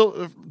first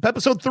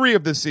episode 3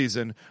 of this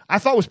season, I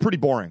thought was pretty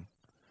boring.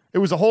 It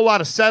was a whole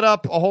lot of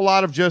setup, a whole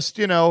lot of just,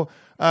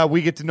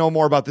 we get to know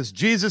more about this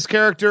Jesus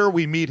character.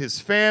 We meet his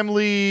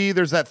family.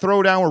 There's that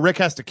throwdown where Rick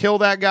has to kill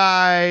that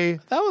guy.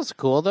 That was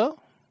cool, though.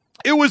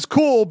 It was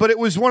cool, but it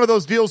was one of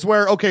those deals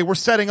where, okay, we're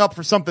setting up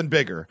for something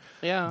bigger.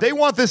 Yeah. They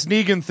want this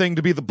Negan thing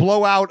to be the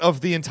blowout of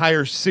the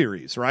entire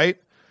series, right?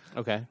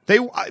 Okay.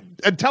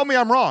 And tell me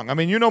I'm wrong. I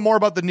mean, you know more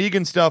about the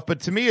Negan stuff, but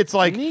to me, it's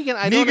like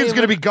Negan's Negan's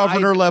going to be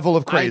governor level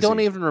of crazy. I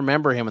don't even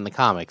remember him in the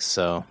comics,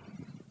 so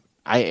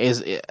I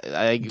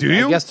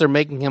you? guess they're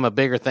making him a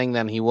bigger thing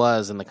than he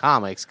was in the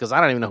comics, because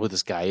I don't even know who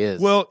this guy is.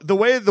 Well, the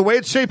way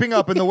it's shaping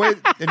up, and the way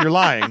and you're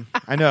lying,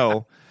 I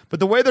know. But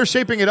the way they're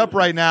shaping it up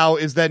right now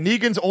is that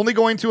Negan's only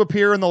going to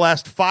appear in the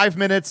last 5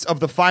 minutes of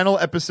the final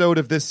episode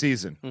of this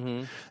season.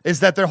 Mm-hmm.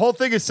 Is that their whole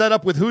thing is set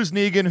up with who's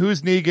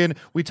Negan.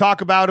 We talk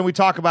about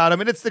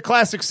him, and it's the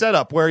classic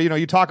setup where,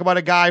 you talk about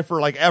a guy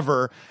for like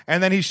ever,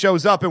 and then he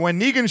shows up, and when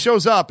Negan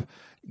shows up,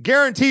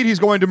 guaranteed he's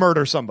going to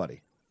murder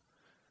somebody.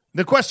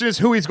 The question is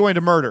who he's going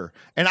to murder.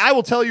 And I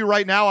will tell you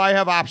right now, I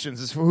have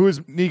options as for who is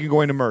Negan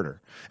going to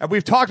murder. And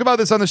we've talked about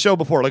this on the show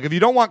before. Like, if you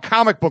don't want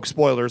comic book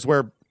spoilers,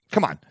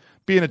 come on,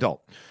 be an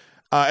adult.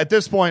 At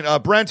this point,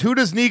 Brent, who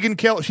does Negan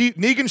kill?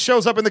 Negan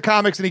shows up in the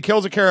comics and he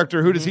kills a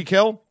character. Who does he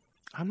kill?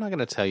 I'm not going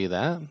to tell you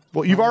that.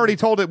 Well, you've already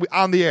told it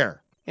on the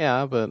air.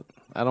 Yeah, but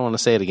I don't want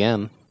to say it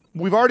again.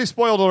 We've already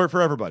spoiled alert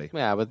for everybody.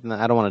 Yeah, but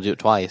I don't want to do it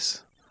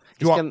twice.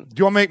 Do you want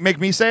to make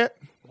me say it?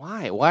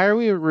 Why? Why are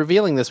we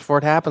revealing this before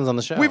it happens on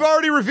the show? We've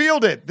already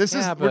revealed it. We're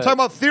talking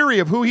about theory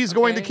of who he's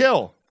going to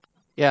kill.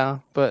 Yeah,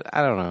 but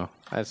I don't know.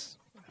 I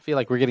feel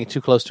like we're getting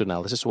too close to it now.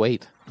 Let's just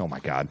wait. Oh, my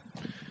God.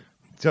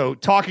 So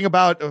talking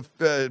about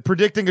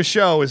predicting a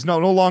show is no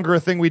longer a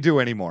thing we do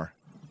anymore.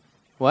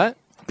 What?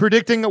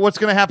 Predicting what's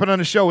going to happen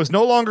on a show is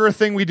no longer a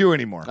thing we do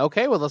anymore.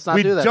 Okay, well, let's not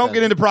do that. We don't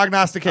get into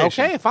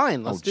prognostication. Okay,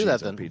 fine. Let's do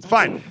that then.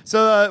 Fine.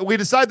 So we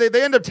decide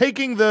they end up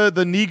taking the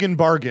Negan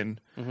bargain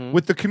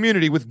with the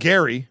community, with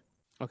Gary.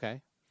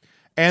 Okay.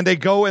 And they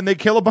go and they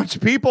kill a bunch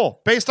of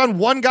people based on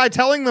one guy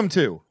telling them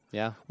to.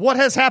 Yeah. What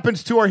has happened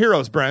to our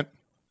heroes, Brent?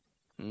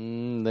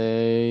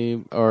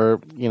 They are,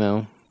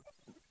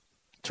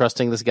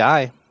 trusting this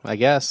guy, I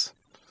guess.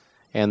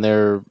 And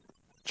they're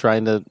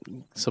trying to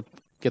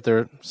get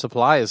their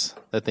supplies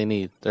that they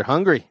need. They're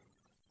hungry.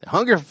 They're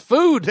hungry for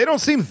food. They don't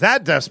seem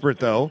that desperate,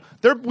 though.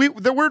 They're being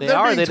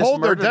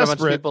told they're desperate. A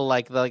bunch of people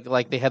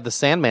like they had the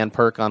Sandman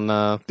perk on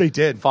they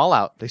did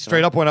Fallout. They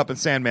straight up went up and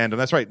Sandman them.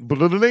 That's right. They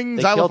killed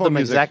them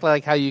music. exactly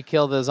like how you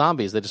kill the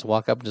zombies. They just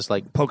walk up and just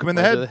like poke them in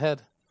the the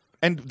head.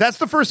 And that's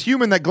the first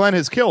human that Glenn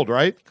has killed,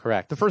 right?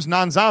 Correct. The first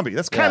non-zombie.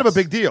 That's kind of a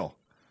big deal.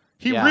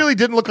 He Yeah. really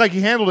didn't look like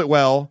he handled it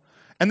well.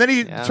 And then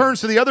he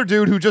turns to the other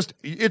dude who just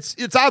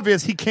it's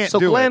obvious he can't do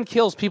it. So Glenn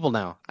kills people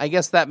now. I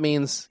guess that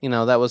means,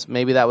 that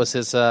was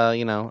his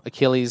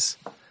Achilles.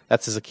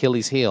 That's his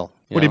Achilles heel.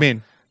 What do you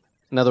mean?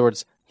 In other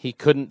words, he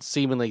couldn't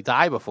seemingly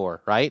die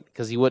before, right?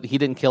 Because he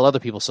didn't kill other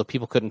people, so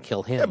people couldn't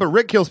kill him. Yeah, but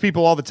Rick kills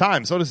people all the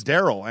time. So does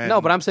Daryl.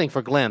 No, but I'm saying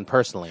for Glenn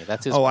personally.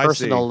 That's his I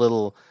personal see.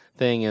 little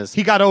thing is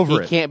He got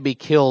over it. He can't be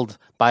killed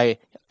by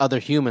other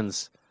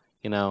humans,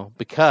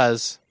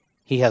 because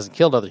he hasn't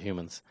killed other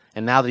humans.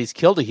 And now that he's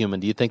killed a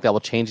human, do you think that will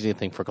change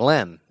anything for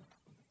Glenn?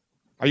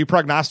 Are you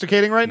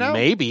prognosticating right now?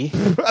 Maybe.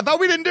 I thought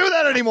we didn't do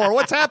that anymore.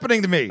 What's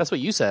happening to me? That's what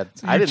you said.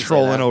 I didn't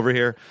trolling over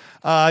here.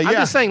 I'm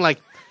just saying,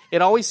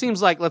 it always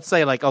seems like, let's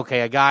say,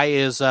 okay, a guy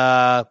is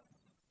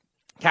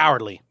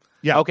cowardly.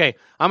 Yeah. Okay,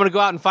 I'm going to go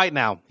out and fight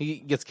now. He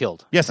gets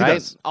killed. Yes, he right?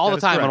 does. All That the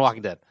is time correct. on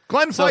Walking Dead.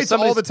 Glenn fights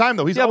all the time,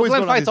 though. He's always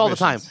Glenn going on fights these all the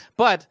time, missions.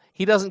 but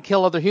he doesn't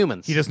kill other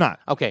humans. He does not.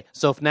 Okay,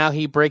 so if now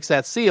he breaks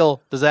that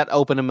seal, does that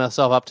open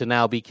himself up to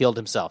now be killed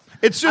himself?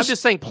 I'm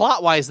just saying,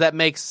 plot-wise, that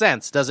makes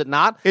sense, does it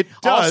not? It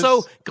does.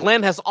 Also,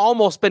 Glenn has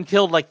almost been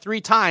killed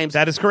 3 times.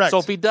 That is correct. So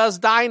if he does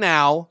die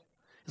now,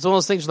 it's one of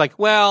those things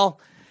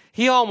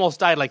he almost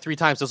died 3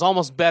 times. So it's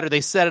almost better.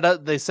 They set it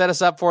up. They set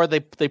us up for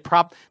it. They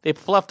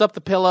fluffed up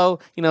the pillow.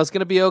 It's going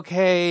to be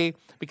okay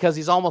because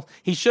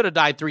he should have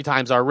died 3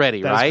 times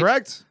already, right? That's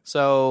correct.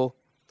 So.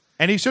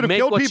 And he should have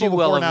killed people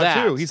before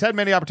now, too. He's had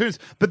many opportunities.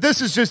 But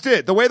this is just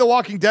it. The way The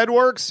Walking Dead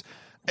works,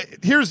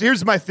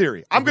 here's my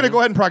theory. I'm going to go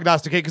ahead and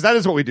prognosticate because that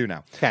is what we do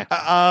now. Okay.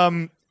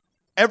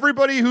 And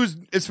everybody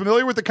is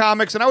familiar with the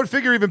comics, and I would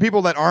figure even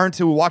people that aren't,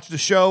 who watch the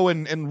show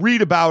and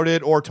read about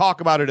it or talk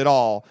about it at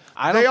all,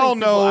 they all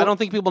know. I don't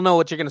think people know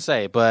what you're going to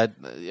say, but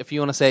if you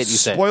want to say it, you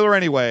say it. Spoiler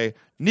anyway.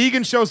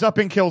 Negan shows up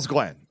and kills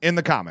Glenn in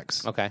the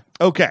comics.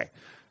 Okay.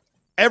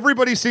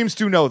 Everybody seems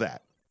to know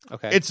that.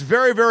 Okay. It's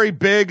very, very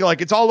big.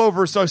 Like, it's all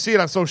over. So I see it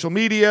on social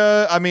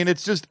media. I mean,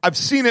 it's just, I've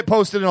seen it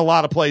posted in a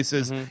lot of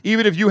places,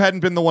 even if you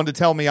hadn't been the one to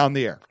tell me on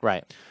the air.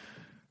 Right.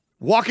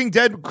 Walking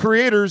Dead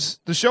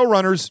creators, the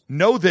showrunners,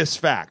 know this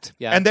fact.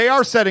 Yeah. And they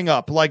are setting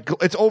up, like,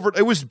 it's over.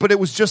 It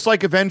was just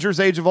like Avengers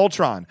Age of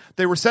Ultron.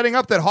 They were setting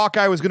up that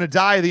Hawkeye was going to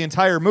die the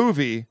entire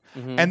movie.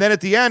 And then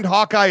at the end,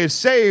 Hawkeye is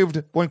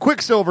saved when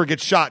Quicksilver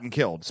gets shot and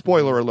killed.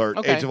 Spoiler alert,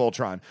 Okay. Age of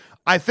Ultron.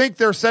 I think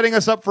they're setting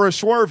us up for a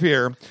swerve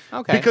here.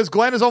 Okay. Because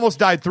Glenn has almost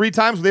died 3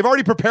 times. They've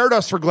already prepared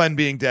us for Glenn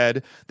being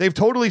dead. They've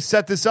totally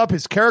set this up.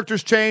 His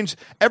character's changed.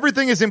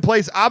 Everything is in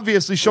place,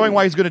 obviously showing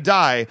why he's going to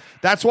die.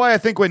 That's why I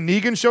think when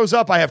Negan shows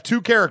up, I have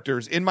 2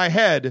 characters in my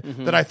head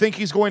that I think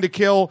he's going to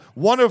kill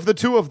one of the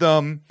 2 of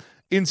them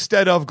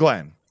instead of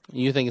Glenn.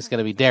 You think it's going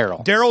to be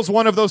Daryl? Daryl's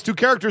one of those 2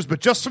 characters, but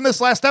just from this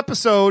last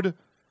episode,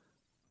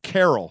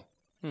 Carol.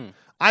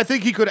 I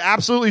think he could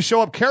absolutely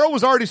show up. Carol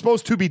was already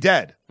supposed to be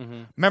dead.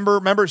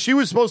 Remember, she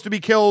was supposed to be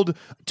killed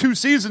 2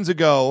 seasons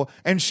ago,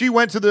 and she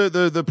went to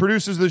the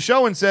producers of the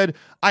show and said,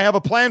 I have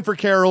a plan for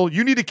Carol.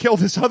 You need to kill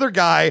this other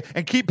guy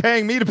and keep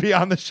paying me to be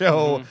on the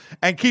show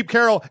and keep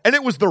Carol. And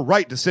it was the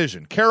right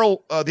decision.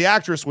 Carol, the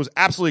actress, was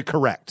absolutely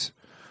correct.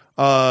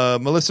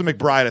 Melissa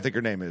McBride, I think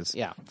her name is.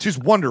 Yeah. She's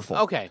wonderful.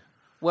 Okay.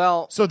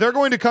 Well, So they're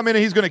going to come in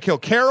and he's going to kill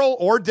Carol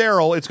or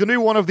Daryl. It's going to be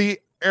one of the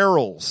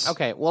Errols.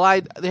 okay.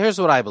 Well, here's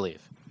what I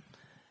believe.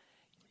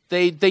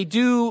 They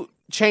do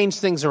change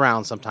things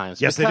around sometimes.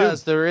 Yes, they do.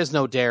 Because there is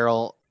no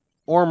Daryl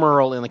or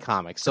Merle in the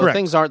comics. So Correct.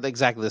 things aren't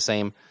exactly the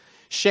same.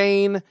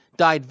 Shane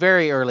died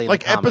very early in Like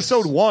the comics.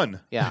 episode 1.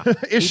 Yeah.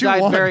 Issue he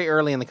died 1. very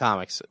early in the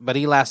comics, but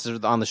he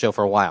lasted on the show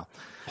for a while.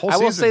 Whole I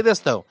will season. say this,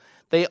 though.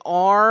 They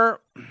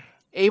are,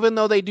 even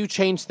though they do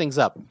change things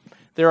up,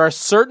 there are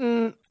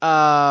certain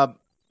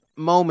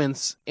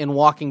moments in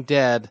Walking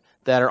Dead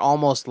that are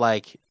almost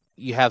like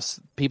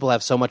people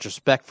have so much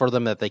respect for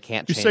them that they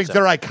can't You're change saying them.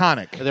 they're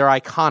iconic. They're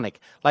iconic.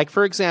 Like,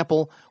 for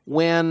example,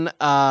 when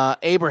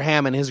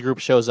Abraham and his group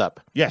shows up.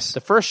 Yes.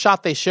 The first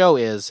shot they show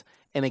is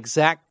an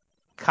exact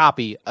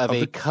copy of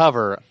a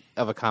cover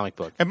of a comic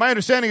book. And my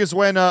understanding is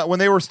when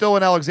they were still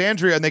in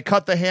Alexandria and they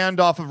cut the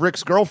hand off of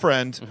Rick's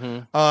girlfriend,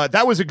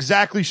 that was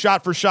exactly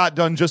shot for shot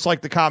done just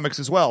like the comics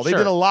as well. They Sure.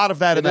 did a lot of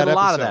that in They that did a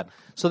lot of episode.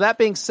 that. So that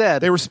being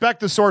said, They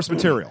respect the source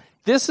material.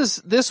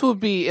 this would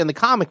be in the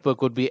comic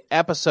book would be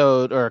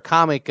episode or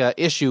comic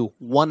issue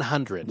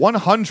 100.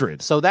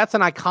 100. So that's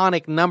an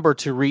iconic number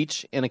to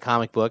reach in a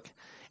comic book,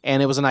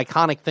 and it was an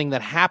iconic thing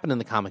that happened in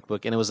the comic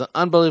book, and it was an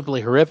unbelievably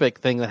horrific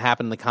thing that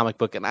happened in the comic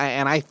book, and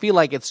I feel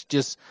like it's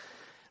just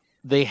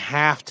they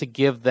have to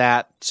give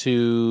that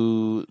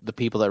to the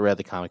people that read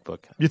the comic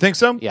book. You think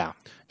so? Yeah.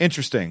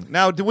 Interesting.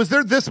 Now, was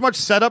there this much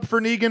setup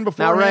for Negan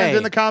beforehand Ray,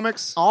 in the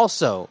comics?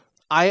 Also,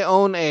 I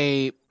own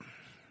a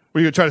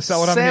Were you going to try to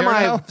sell it on the air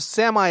now?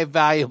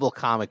 semi-valuable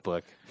comic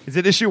book. Is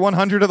it issue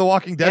 100 of The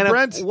Walking Dead, And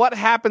Brent? if what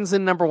happens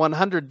in number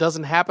 100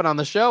 doesn't happen on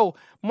the show,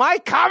 my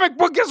comic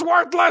book is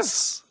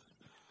worthless.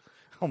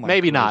 Oh my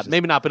Maybe gracious.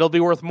 not, but it'll be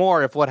worth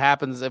more if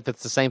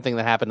it's the same thing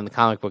that happened in the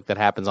comic book that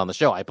happens on the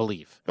show, I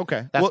believe.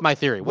 Okay. That's my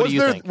theory. What was do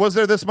you there, think? Was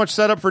there this much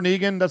setup for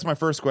Negan? That's my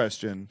first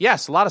question.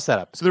 Yes, a lot of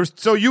setup.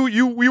 So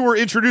we were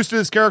introduced to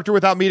this character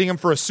without meeting him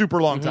for a super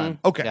long time.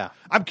 Okay. Yeah.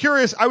 I'm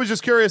curious. I was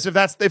just curious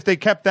if they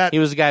kept that. He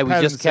was the guy we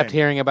pattern just the kept same.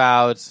 hearing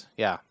about.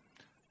 Yeah.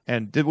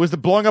 And was the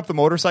blowing up the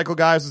motorcycle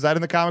guys? Was that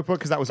in the comic book?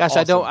 Because that was Gosh,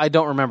 awesome. I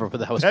don't remember, but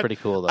that was pretty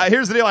cool, though.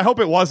 Here's the deal. I hope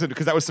it wasn't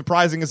because that was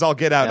surprising as all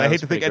get out. Yeah, I that hate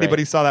was to think pretty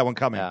anybody great. saw that one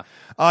coming. Yeah.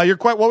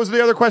 What was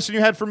the other question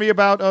you had for me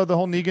about the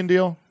whole Negan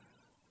deal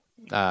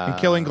and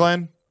killing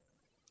Glenn?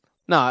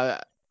 No,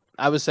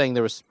 I was saying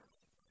there was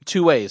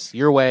 2 ways: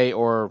 your way,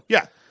 or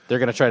Yeah. they're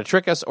going to try to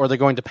trick us, or they're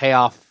going to pay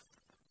off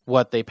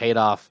what they paid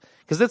off.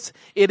 Because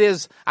it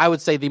is, I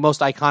would say, the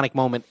most iconic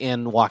moment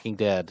in Walking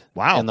Dead.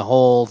 Wow. And the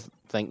whole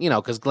thing,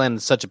 because Glenn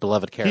is such a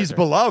beloved character. He's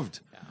beloved.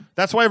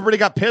 That's why everybody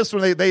got pissed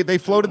when they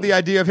floated the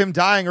idea of him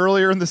dying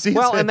earlier in the season.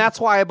 Well, and that's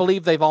why I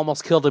believe they've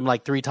almost killed him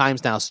like 3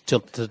 times now to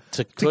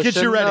get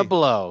you ready. a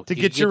blow. To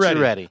get you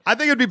ready. I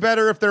think it'd be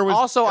better if there was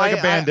Also, like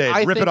a Band-Aid. I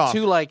Rip think it off.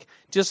 too, like,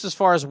 just as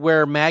far as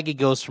where Maggie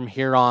goes from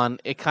here on,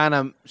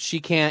 she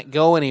can't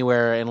go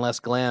anywhere unless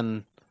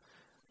Glenn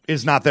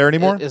Is not there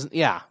anymore?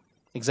 yeah,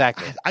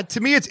 exactly.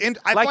 To me,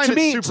 I Like find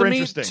it super to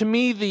interesting.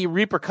 me, the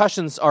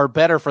repercussions are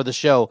better for the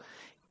show.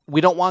 We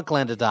don't want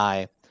Glenn to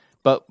die,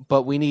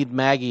 but we need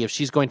Maggie if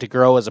she's going to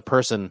grow as a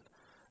person.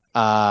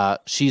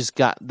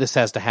 This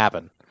has to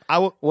happen.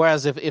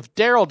 Whereas if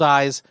Daryl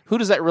dies, who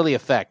does that really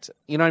affect?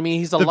 You know what I mean?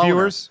 He's a loner.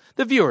 Viewers?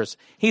 The viewers.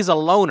 He's a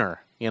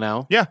loner.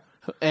 Yeah.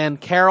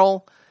 And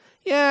Carol.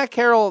 Yeah,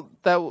 Carol.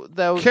 That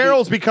would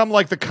Carol's become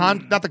like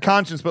not the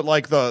conscience, but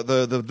like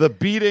the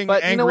beating,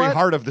 But you know angry what?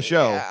 heart of the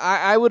show.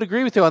 I would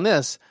agree with you on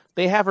this.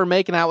 They have her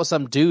making out with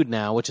some dude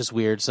now, which is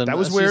weird. So That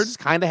was she's weird.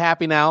 kind of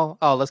happy now.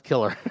 Oh, let's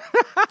kill her.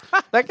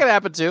 That could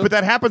happen too. But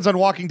that happens on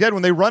Walking Dead.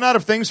 When they run out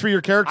of things for your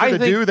character to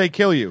do, they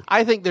kill you.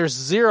 I think there's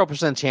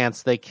 0%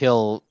 chance they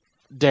kill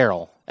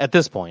Daryl at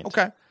this point.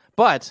 Okay.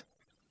 But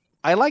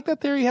I like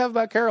that theory you have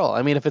about Carol.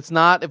 I mean, if it's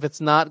not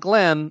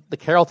Glenn, the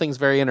Carol thing's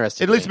very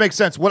interesting. It at least makes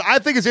sense. What I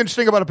think is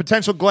interesting about a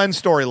potential Glenn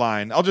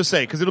storyline, I'll just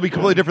say, because it'll be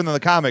completely different than the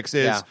comics,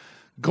 is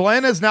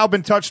Glenn has now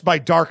been touched by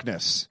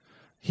darkness.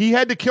 He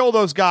had to kill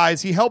those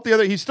guys. He helped the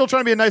other. He's still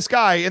trying to be a nice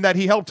guy in that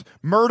he helped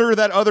murder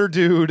that other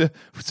dude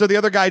so the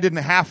other guy didn't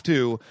have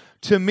to.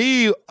 To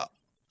me,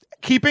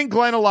 keeping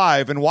Glenn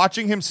alive and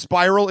watching him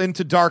spiral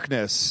into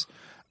darkness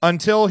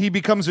until he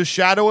becomes a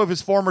shadow of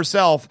his former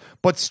self,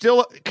 but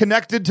still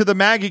connected to the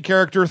Maggie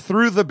character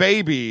through the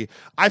baby,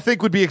 I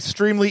think would be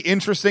extremely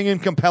interesting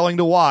and compelling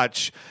to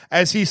watch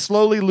as he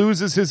slowly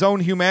loses his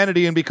own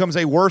humanity and becomes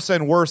a worse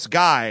and worse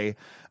guy.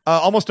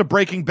 Almost a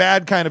Breaking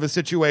Bad kind of a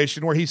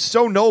situation where he's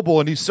so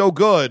noble and he's so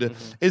good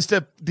is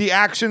to the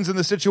actions and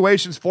the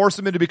situations force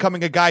him into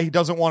becoming a guy he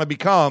doesn't want to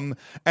become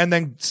and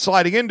then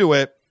sliding into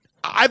it.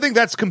 I think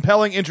that's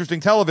compelling, interesting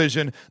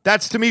television.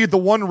 That's, to me, the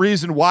one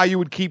reason why you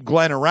would keep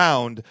Glenn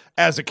around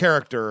as a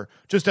character,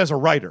 just as a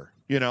writer,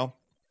 you know?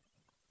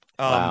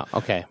 Wow,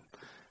 okay.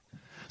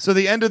 So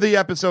the end of the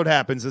episode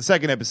happens, the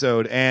second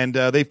episode, and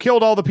they've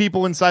killed all the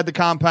people inside the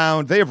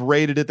compound. They have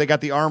raided it. They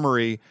got the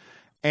armory,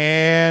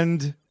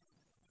 and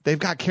they've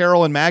got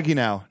Carol and Maggie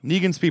now.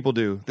 Negan's people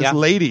do. This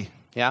lady.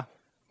 Yeah.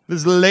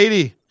 This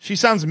lady. She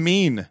sounds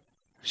mean.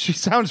 She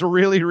sounds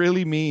really,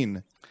 really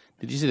mean.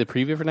 Did you see the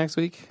preview for next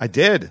week? I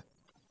did.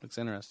 Looks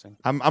interesting.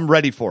 I'm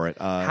ready for it.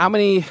 How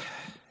many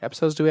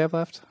episodes do we have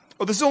left?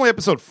 Oh, this is only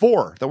episode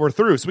 4 that we're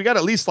through, so we got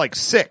at least like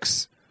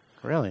 6.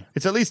 Really?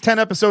 It's at least 10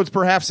 episodes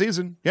per half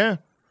season. Yeah.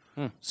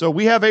 So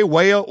we have a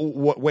whale.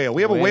 We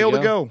have a whale to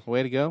go.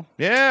 Way to go.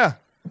 Yeah.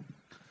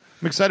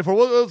 I'm excited for it.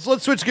 Well,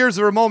 let's switch gears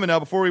for a moment now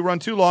before we run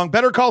too long.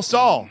 Better Call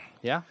Saul.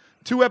 Yeah.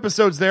 2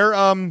 episodes there.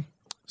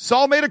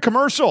 Saul made a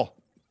commercial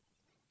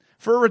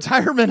for a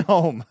retirement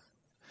home.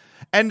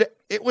 And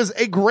it was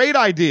a great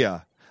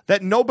idea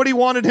that nobody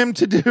wanted him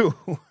to do.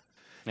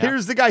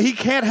 Here's the guy. He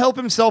can't help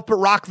himself but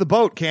rock the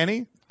boat, can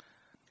he?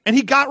 And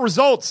he got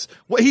results.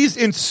 Well, he's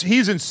in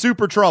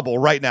super trouble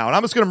right now. And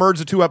I'm just going to merge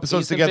the 2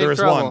 episodes together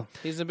as one.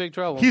 He's in big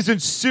trouble. He's in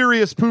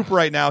serious poop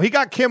right now. He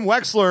got Kim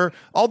Wexler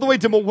all the way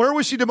to, where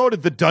was she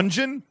demoted? The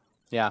dungeon?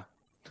 Yeah.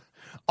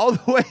 All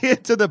the way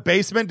into the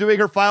basement doing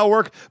her file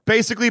work,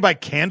 basically by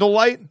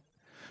candlelight.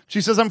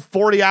 She says, I'm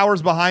 40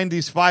 hours behind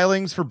these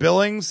filings for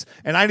billings,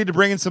 and I need to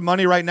bring in some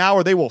money right now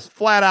or they will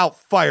flat out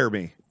fire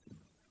me.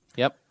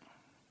 Yep.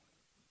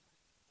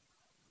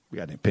 We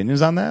got any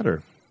opinions on that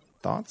or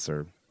thoughts?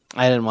 Or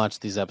I didn't watch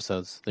these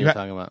episodes that you're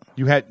talking about.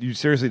 You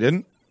seriously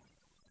didn't?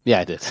 Yeah,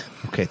 I did.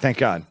 Okay, thank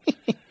God.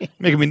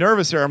 Making me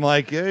nervous here. I'm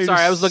like, hey,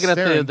 sorry, I was looking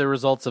at the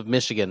results of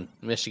Michigan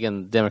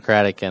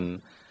Democratic,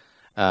 and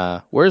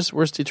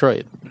where's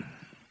Detroit?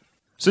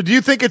 So do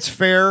you think it's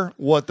fair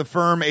what the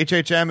firm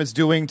HHM is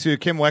doing to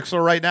Kim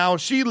Wexler right now?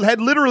 She had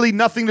literally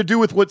nothing to do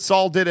with what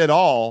Saul did at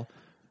all.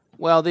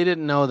 Well, they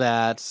didn't know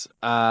that,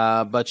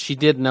 but she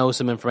did know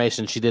some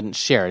information. She didn't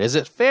share it. Is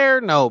it fair?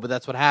 No, but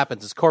that's what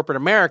happens. It's corporate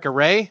America,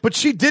 Ray. But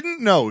she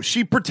didn't know.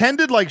 She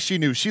pretended like she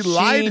knew. She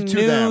lied to them.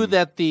 She knew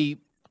that the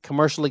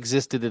commercial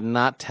existed and did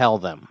not tell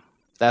them.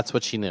 That's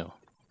what she knew.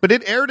 But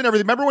it aired and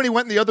everything. Remember when he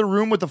went in the other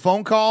room with the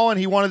phone call and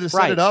he wanted to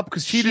set it up?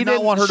 Because she did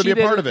not want her to be a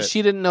part of it.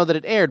 She didn't know that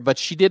it aired, but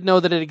she did know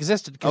that it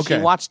existed because she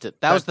watched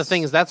it. That was the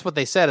thing. Is that's what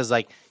they said is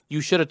like, you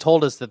should have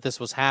told us that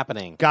this was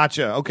happening.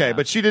 Gotcha. Okay, yeah.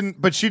 But she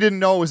didn't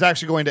know it was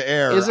actually going to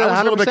air. Is it I was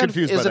a little bit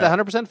confused by that.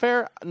 Is it 100%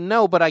 fair?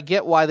 No, but I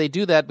get why they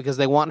do that because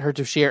they want her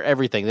to share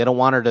everything. They don't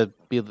want her to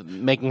be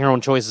making her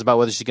own choices about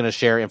whether she's going to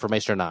share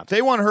information or not.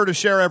 They want her to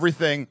share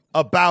everything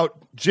about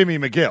Jimmy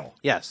McGill.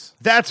 Yes.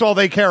 That's all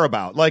they care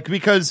about. Like,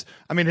 because,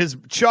 I mean, his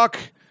Chuck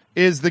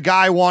is the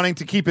guy wanting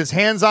to keep his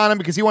hands on him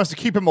because he wants to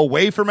keep him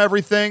away from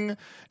everything,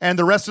 and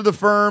the rest of the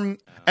firm.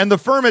 And the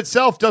firm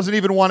itself doesn't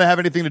even want to have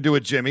anything to do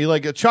with Jimmy.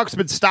 Like, Chuck's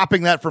been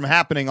stopping that from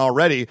happening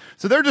already.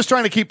 So they're just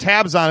trying to keep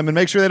tabs on him and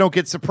make sure they don't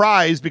get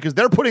surprised because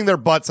they're putting their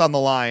butts on the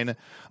line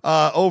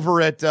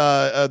over at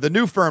the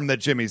new firm that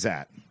Jimmy's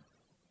at.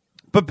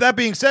 But that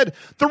being said,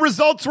 the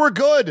results were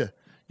good.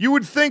 You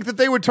would think that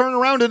they would turn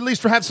around and at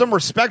least have some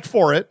respect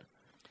for it.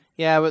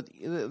 Yeah, but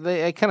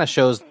it kind of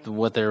shows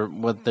what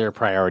their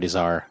priorities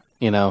are.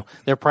 You know,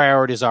 their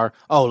priorities are,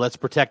 let's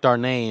protect our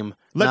name.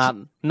 Not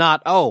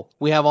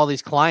we have all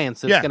these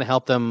clients that's going to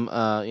help them,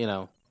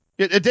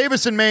 At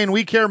Davison, Maine,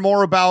 we care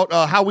more about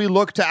how we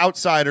look to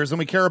outsiders than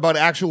we care about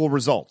actual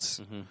results.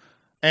 Mm-hmm.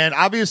 And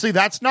obviously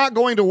that's not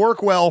going to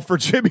work well for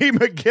Jimmy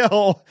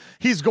McGill.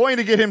 He's going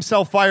to get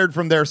himself fired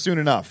from there soon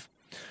enough.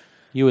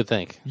 You would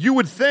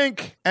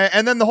think.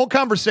 And then the whole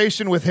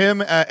conversation with him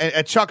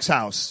at Chuck's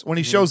house when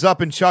he shows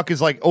up and Chuck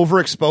is like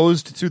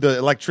overexposed to the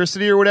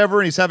electricity or whatever,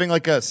 and he's having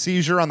like a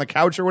seizure on the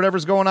couch or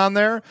whatever's going on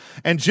there.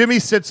 And Jimmy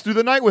sits through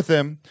the night with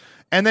him,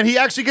 and then he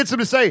actually gets him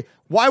to say,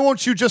 "Why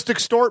won't you just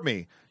extort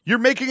me? You're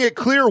making it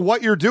clear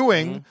what you're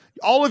doing.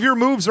 all of your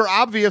moves are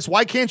obvious.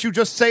 Why can't you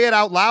just say it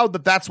out loud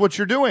that that's what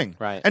you're doing?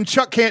 Right. And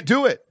Chuck can't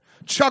do it.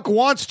 Chuck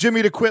wants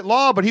Jimmy to quit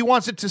Law, but he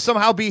wants it to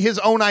somehow be his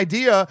own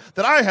idea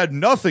that I had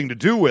nothing to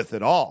do with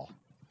at all.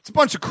 It's a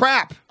bunch of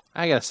crap.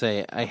 I gotta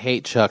say, I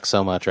hate Chuck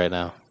so much right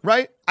now.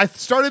 Right? I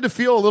started to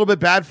feel a little bit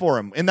bad for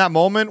him in that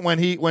moment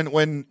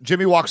when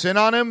Jimmy walks in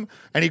on him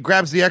and he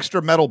grabs the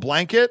extra metal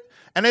blanket.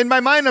 And in my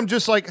mind, I'm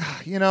just like,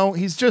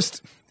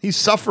 he's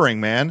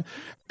suffering, man.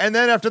 And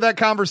then after that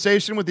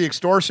conversation with the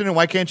extortion and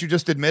why can't you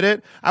just admit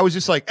it, I was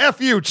just like, F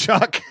you,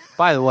 Chuck.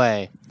 By the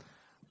way,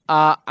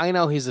 I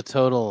know he's a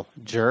total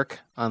jerk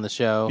on the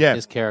show,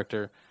 his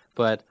character,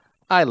 but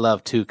I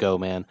love Tuco,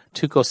 man.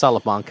 Tuco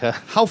Salamanca.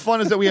 How fun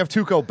is that we have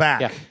Tuco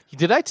back? Yeah.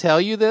 Did I tell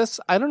you this?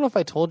 I don't know if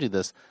I told you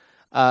this.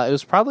 It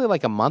was probably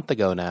like a month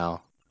ago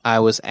now. I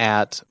was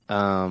at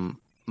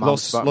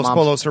Los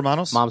Polos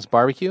Hermanos? Mom's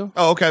Barbecue.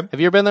 Oh, okay. Have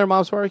you ever been there,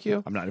 Mom's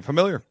Barbecue? I'm not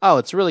familiar. Oh,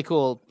 it's really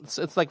cool.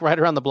 It's like right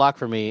around the block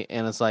for me,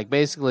 and it's like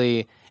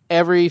basically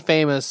every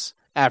famous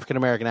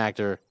African-American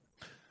actor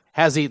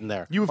has eaten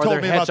there. You've or told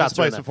their me about headshots this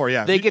are in place there. before,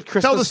 yeah. They get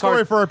Christmas Tell the story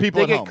cards, for our people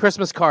They at get home.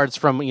 Christmas cards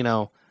from,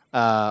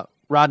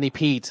 Rodney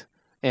Peete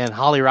and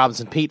Holly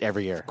Robinson Peete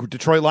every year.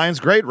 Detroit Lions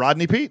great,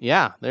 Rodney Peete.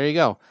 Yeah, there you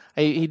go.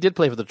 He did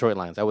play for the Detroit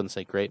Lions. I wouldn't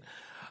say great.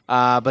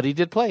 But he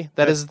did play.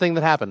 That is the thing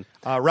that happened.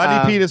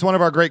 Rodney Peete is one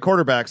of our great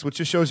quarterbacks, which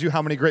just shows you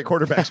how many great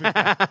quarterbacks we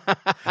have.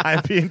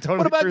 I'm being totally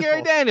What about truthful.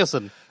 Gary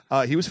Danielson?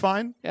 He was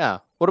fine. Yeah.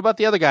 What about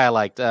the other guy I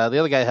liked? The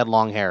other guy had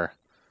long hair.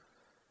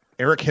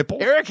 Eric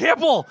Hipple? Eric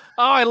Hipple. Oh,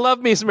 I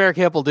love me some Eric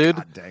Hipple, dude.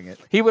 God dang it.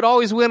 He would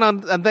always win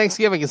on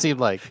Thanksgiving, it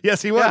seemed like.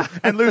 Yes, he would. Yeah.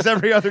 And lose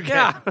every other game.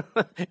 Yeah.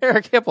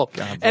 Eric Hipple.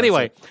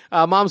 Anyway,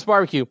 Mom's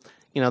Barbecue.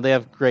 They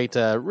have great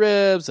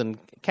ribs and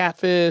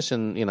catfish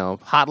and,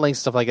 hot links,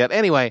 stuff like that.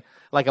 Anyway,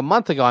 like a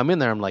month ago, I'm in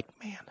there. I'm like,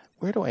 man,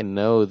 where do I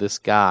know this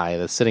guy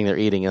that's sitting there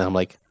eating? And I'm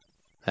like,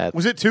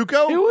 Was it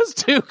Tuco? it was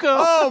Tuco.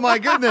 Oh, my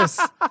goodness.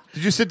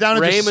 Did you sit down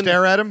and just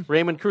stare at him?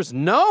 Raymond Cruz.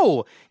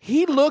 No,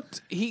 he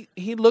looked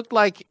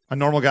like A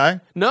normal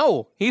guy?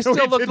 no. He still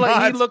he looked did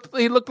like not.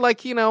 he looked like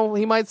he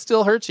might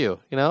still hurt you.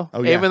 yeah.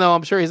 Even though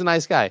I'm sure he's a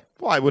nice guy.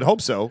 Well, I would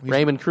hope so.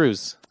 Raymond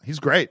Cruz. He's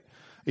great.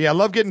 Yeah, I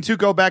love getting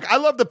Tuco back. I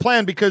love the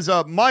plan because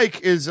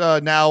Mike is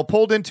now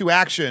pulled into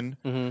action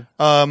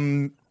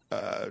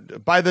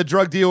by the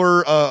drug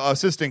dealer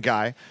assistant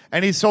guy.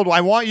 And he's told,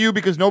 I want you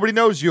because nobody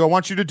knows you. I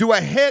want you to do a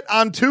hit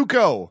on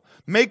Tuco.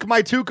 Make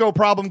my Tuco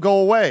problem go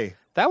away.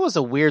 That was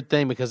a weird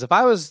thing because if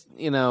I was,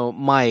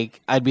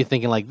 Mike, I'd be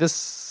thinking like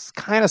this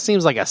kind of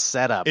seems like a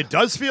setup. It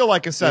does feel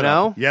like a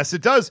setup. Yes,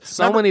 it does.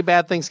 So many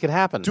bad things could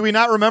happen. Do we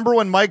not remember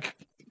when Mike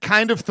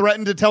kind of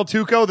threatened to tell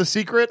Tuco the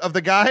secret of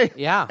the guy?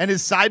 Yeah. And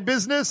his side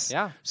business?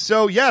 Yeah.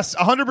 So, yes,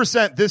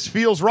 100%, this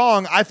feels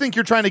wrong. I think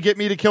you're trying to get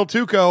me to kill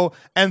Tuco,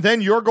 and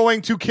then you're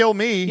going to kill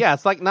me. Yeah,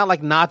 it's not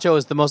like Nacho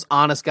is the most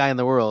honest guy in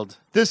the world.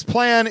 This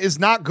plan is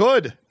not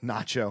good,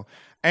 Nacho.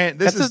 And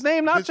That's his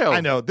name, Nacho. I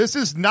know. This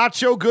is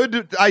Nacho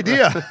good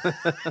idea.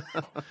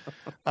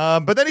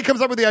 But then he comes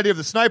up with the idea of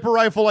the sniper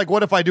rifle. Like,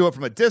 what if I do it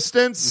from a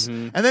distance?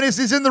 And then as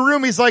he's in the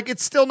room, he's like,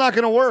 it's still not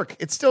going to work.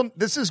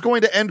 This is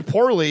going to end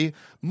poorly.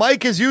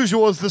 Mike, as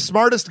usual, is the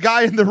smartest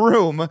guy in the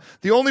room.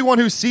 The only one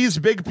who sees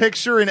big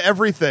picture in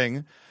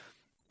everything.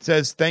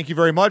 Says, thank you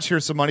very much.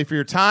 Here's some money for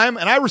your time.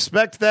 And I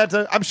respect that.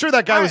 I'm sure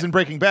that guy was in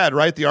Breaking Bad,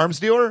 right? The arms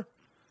dealer?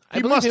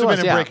 He believe must he have was,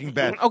 been in yeah. Breaking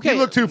Bad. Okay. He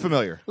looked too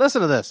familiar.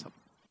 Listen to this.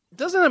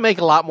 Doesn't it make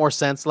a lot more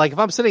sense? Like if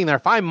I'm sitting there,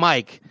 if I'm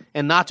Mike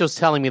and Nacho's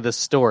telling me this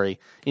story,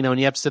 and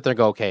you have to sit there and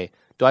go, okay,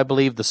 do I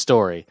believe the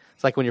story?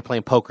 It's like when you're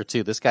playing poker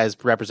too. This guy's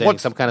representing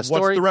some kind of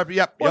story.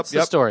 What's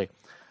the story?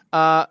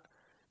 And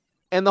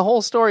the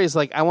whole story is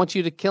like, I want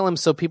you to kill him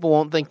so people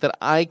won't think that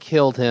I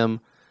killed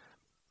him.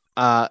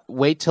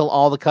 Wait till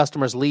all the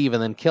customers leave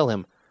and then kill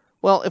him.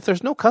 Well, if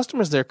there's no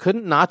customers there,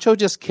 couldn't Nacho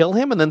just kill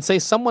him and then say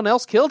someone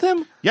else killed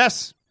him?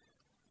 Yes.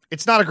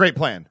 It's not a great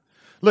plan.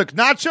 Look,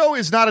 Nacho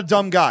is not a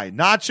dumb guy.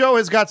 Nacho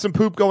has got some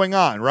poop going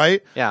on,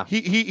 right? Yeah.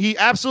 He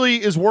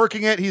absolutely is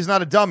working it. He's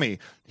not a dummy.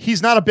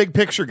 He's not a big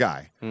picture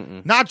guy.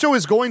 Nacho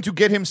is going to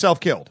get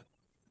himself killed,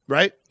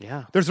 right?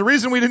 Yeah. There's a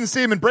reason we didn't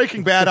see him in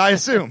Breaking Bad, I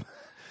assume.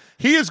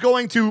 He is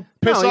going to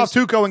piss off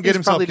Tuco and get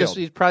himself killed.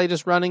 He's probably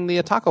just running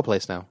the taco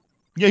place now.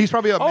 Yeah, he's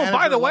probably a manager. Oh,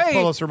 by the of Los way,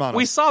 Polos Hermanos.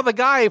 we saw the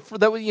guy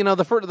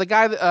the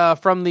guy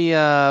from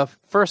the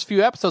first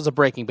few episodes of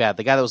Breaking Bad,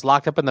 the guy that was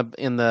locked up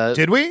in the.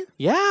 Did we?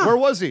 Yeah. Where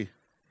was he?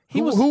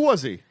 Who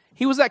was he?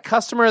 He was that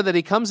customer that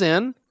he comes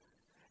in,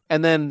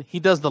 and then he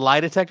does the lie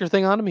detector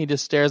thing on him. He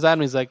just stares at him.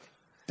 He's like,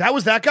 That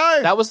was that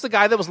guy? that was the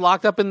guy that was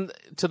locked up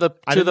to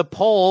the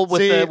pole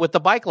with the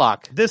bike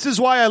lock. This is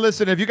why I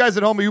listen. If you guys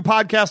at home, you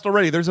podcast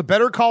already, there's a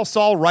Better Call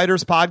Saul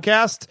writers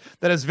podcast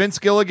that has Vince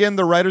Gilligan,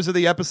 the writers of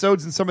the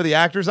episodes, and some of the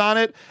actors on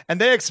it. And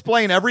they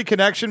explain every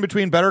connection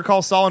between Better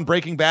Call Saul and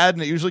Breaking Bad.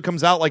 And it usually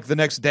comes out like the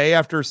next day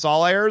after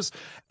Saul airs.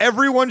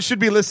 Everyone should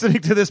be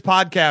listening to this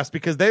podcast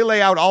because they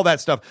lay out all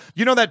that stuff.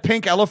 You know that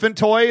pink elephant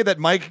toy that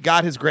Mike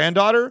got his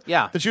granddaughter?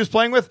 Yeah. That she was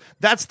playing with?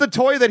 That's the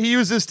toy that he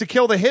uses to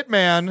kill the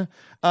hitman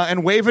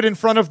and wave it in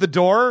front of the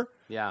door.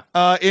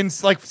 Yeah. In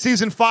like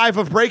season 5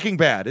 of Breaking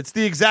Bad. It's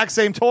the exact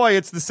same toy.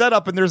 It's the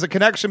setup, and there's a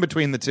connection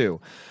between the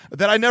two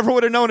that I never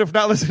would have known if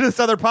not listening to this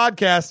other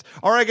podcast.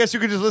 Or I guess you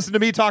could just listen to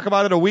me talk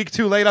about it a week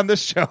too late on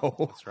this show.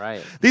 That's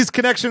right. These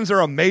connections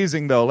are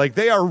amazing, though. Like,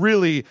 they are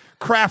really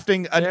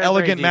crafting an They're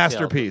elegant very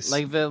detailed. masterpiece.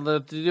 Like to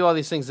do all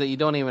these things that you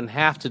don't even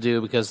have to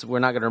do because we're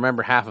not going to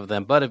remember half of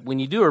them. But when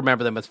you do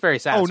remember them, it's very Oh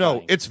satisfying.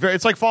 no,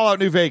 it's like Fallout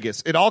New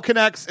Vegas. It all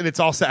connects and it's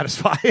all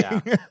satisfying.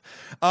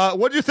 Yeah.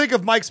 What do you think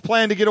of Mike's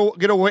plan to get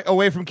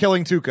away from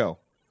killing Tuco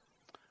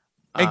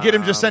and get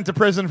him just sent to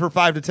prison for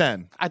 5 to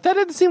 10? That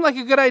didn't seem like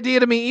a good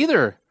idea to me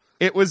either.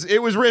 It was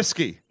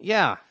risky.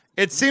 Yeah.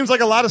 It seems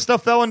like a lot of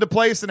stuff fell into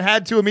place and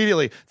had to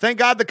immediately. Thank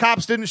God the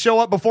cops didn't show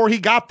up before he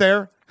got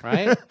there.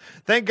 Right.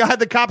 Thank God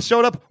the cops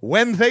showed up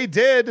when they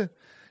did.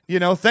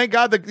 Thank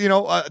God that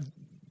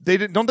they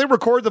didn't. Don't they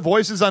record the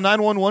voices on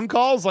 911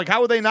 calls? Like,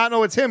 how would they not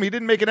know it's him? He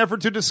didn't make an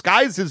effort to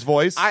disguise his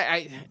voice.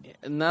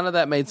 None of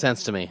that made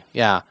sense to me.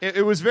 Yeah.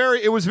 It was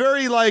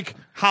very like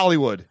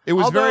Hollywood. It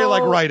was very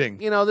like writing.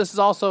 This is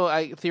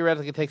also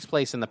theoretically takes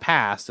place in the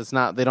past. It's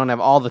not. They don't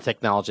have all the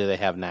technology they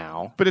have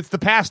now. But it's the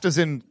past, as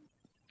in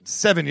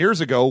 7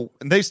 years ago,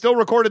 and they still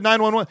recorded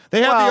 911.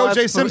 They have the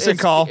O.J. Simpson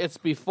call. It's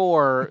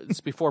before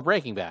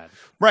Breaking Bad,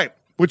 right?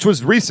 Which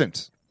was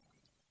recent.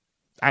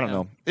 I don't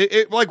know.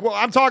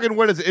 I'm talking.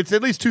 What is it? It's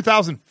at least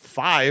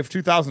 2005,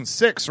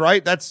 2006,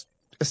 right? That's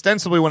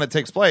ostensibly when it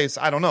takes place.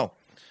 I don't know.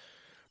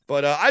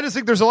 But I just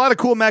think there's a lot of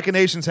cool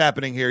machinations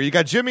happening here. You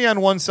got Jimmy on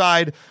one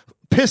side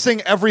pissing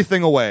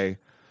everything away.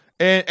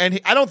 And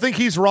I don't think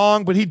he's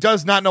wrong, but he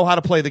does not know how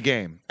to play the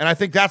game. And I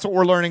think that's what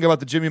we're learning about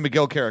the Jimmy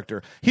McGill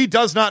character. He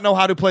does not know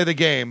how to play the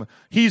game.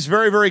 He's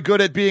very, very good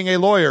at being a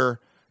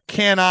lawyer,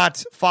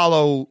 cannot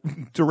follow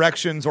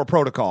directions or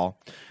protocol.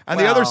 On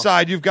the other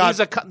side, you've got...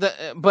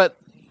 but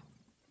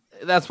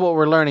that's what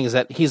we're learning is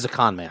that he's a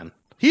con man.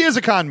 He is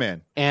a con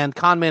man. And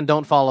con men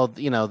don't follow,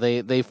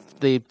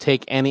 they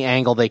take any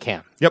angle they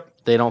can. Yep.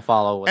 They don't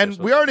follow. And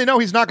we already know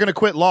he's not going to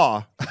quit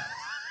law.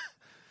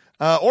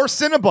 Or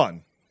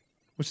Cinnabon,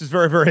 which is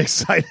very, very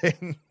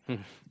exciting.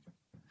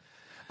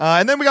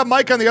 And then we got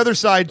Mike on the other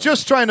side,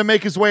 just trying to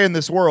make his way in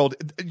this world.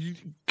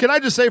 Can I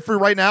just say for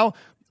right now,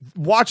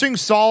 watching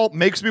Saul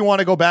makes me want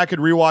to go back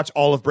and rewatch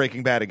all of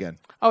Breaking Bad again.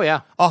 Oh,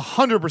 yeah.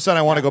 100%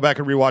 I want to go back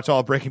and rewatch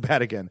all of Breaking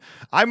Bad again.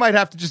 I might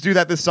have to just do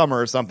that this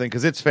summer or something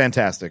because it's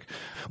fantastic.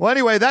 Well,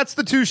 anyway, that's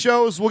the two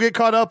shows. We'll get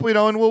caught up,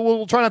 and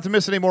we'll try not to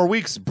miss any more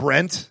weeks.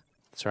 Brent.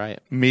 That's right.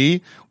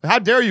 Me. How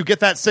dare you get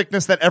that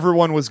sickness that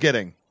everyone was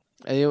getting?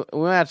 We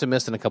might have to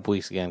miss in a couple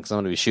weeks again because I'm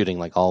going to be shooting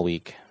like all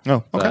week. Oh,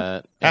 okay.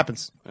 But,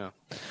 happens. Yeah.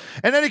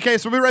 In any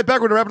case, we'll be right back.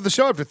 We're going to wrap up the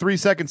show after 3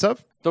 seconds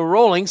of... The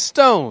Rolling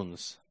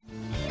Stones.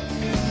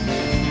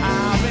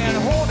 I've been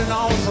holding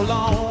on so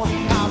long.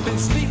 I've been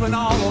sleeping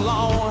all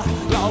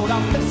alone. Lord,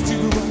 I missed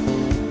you.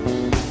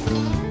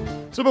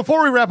 So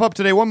before we wrap up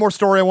today, one more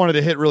story I wanted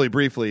to hit really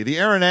briefly. The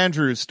Erin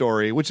Andrews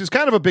story, which is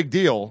kind of a big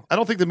deal. I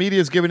don't think the media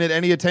has given it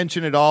any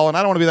attention at all, and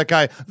I don't want to be that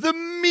guy. The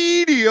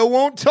media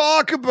won't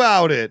talk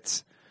about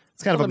it.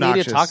 It's kind of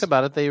obnoxious. The media talked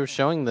about it. They were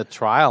showing the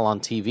trial on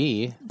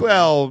TV.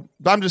 Well,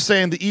 I'm just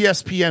saying the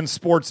ESPN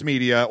sports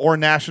media or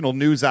national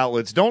news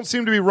outlets don't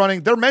seem to be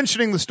running. They're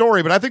mentioning the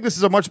story, but I think this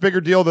is a much bigger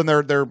deal than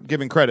they're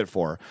giving credit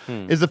for.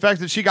 Is the fact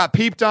that she got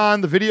peeped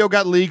on, the video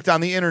got leaked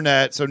on the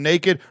internet, so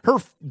naked, her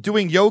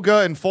doing yoga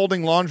and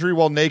folding laundry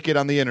while naked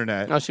on the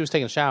internet. No, she was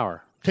taking a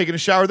shower. Taking a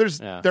shower.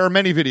 There are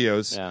many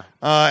videos. Yeah.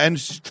 And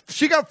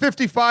she got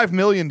 $55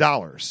 million.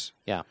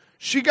 Yeah.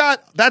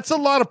 That's a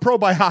lot of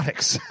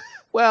probiotics.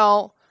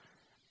 Well,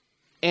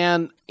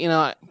 and,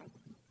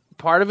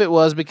 part of it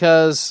was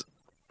because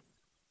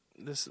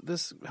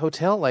this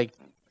hotel,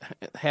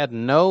 had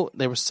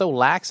they were so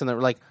lax, and they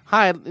were like,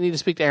 hi, I need to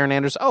speak to Erin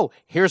Andrews. Oh,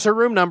 here's her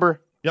room number.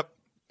 Yep.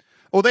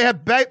 Well, they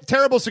had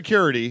terrible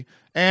security,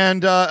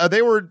 and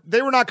they were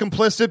not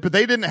complicit, but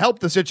they didn't help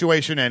the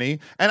situation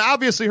any. And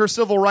obviously, her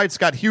civil rights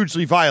got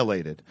hugely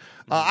violated.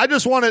 I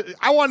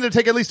wanted to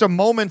take at least a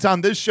moment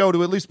on this show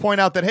to at least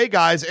point out that, hey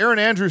guys, Erin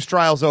Andrews'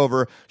 trial's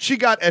over. She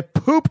got a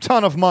poop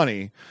ton of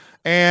money.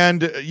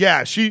 And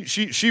yeah,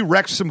 she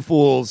wrecked some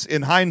fools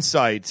in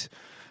hindsight,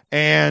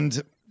 and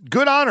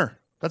good on her.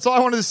 That's all I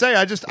wanted to say.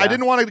 I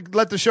didn't want to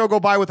let the show go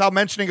by without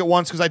mentioning it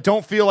once because I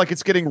don't feel like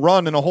it's getting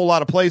run in a whole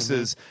lot of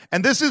places.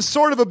 And this is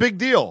sort of a big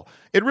deal.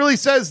 It really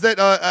says that,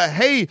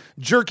 hey,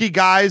 jerky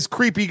guys,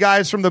 creepy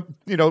guys from the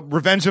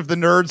Revenge of the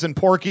Nerds and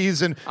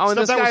Porky's and stuff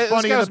this that guy, was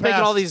funny this guy in was the making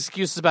past. all these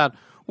excuses about.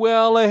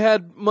 Well, I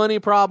had money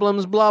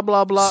problems, blah,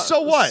 blah, blah.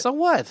 So what? So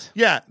what?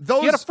 Yeah,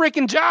 You had a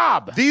freaking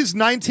job. These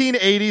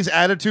 1980s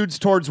attitudes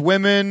towards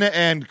women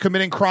and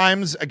committing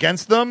crimes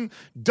against them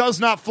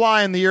does not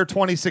fly in the year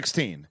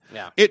 2016.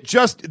 Yeah.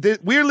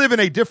 We live in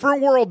a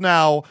different world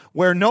now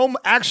where no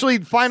actually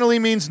finally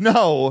means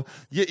no.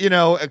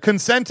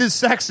 Consent is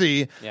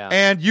sexy,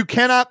 and you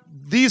cannot.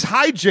 These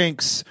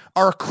hijinks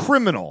are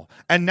criminal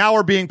and now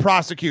are being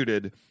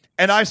prosecuted.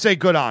 And I say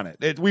good on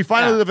it. We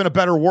finally live in a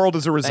better world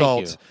as a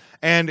result. Thank you.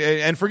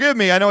 And forgive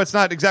me, I know it's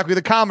not exactly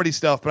the comedy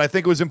stuff, but I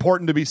think it was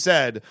important to be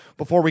said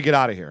before we get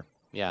out of here.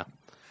 Yeah.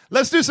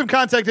 Let's do some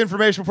contact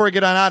information before we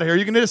get on out of here.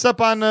 You can hit us up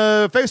on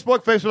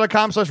Facebook,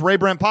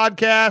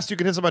 facebook.com/RayBrentPodcast. You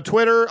can hit us up on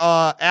Twitter,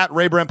 at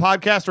Ray Brent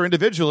Podcast, or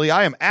individually.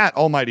 I am at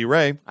Almighty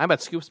Ray. I'm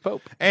at Scoops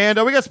Pope. And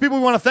we got some people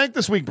we want to thank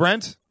this week,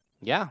 Brent.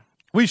 Yeah.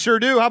 We sure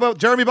do. How about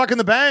Jeremy Buck and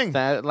the Bang?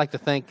 I'd like to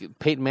thank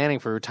Peyton Manning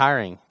for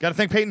retiring. Got to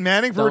thank Peyton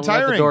Manning for Don't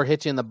retiring. let the door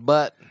hit you in the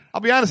butt.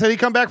 I'll be honest, had he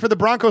come back for the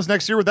Broncos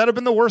next year, would that have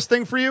been the worst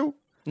thing for you?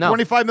 No.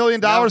 $25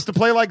 million to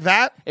play like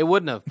that? It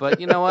wouldn't have, but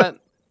you know what?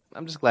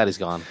 I'm just glad he's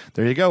gone.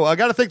 There you go. I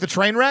got to thank the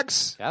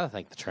Trainwrecks. Gotta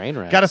thank the train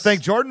wrecks. Got to thank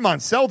Jordan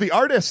Monsell, the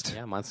artist.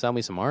 Yeah, sell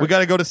me some art. We got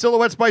to go to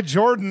Silhouettes by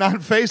Jordan on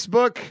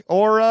Facebook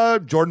or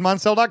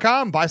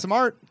JordanMonsell.com. Buy some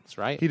art. That's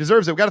right. He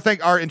deserves it. We got to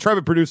thank our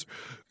intrepid producer.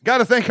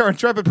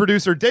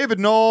 David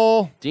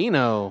Knoll,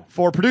 Dino,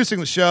 for producing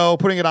the show,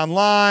 putting it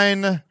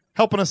online,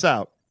 helping us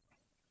out.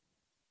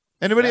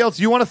 Anybody else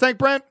you want to thank,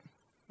 Brent?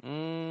 No,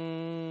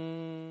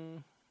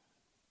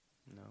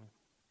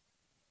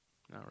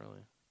 not really.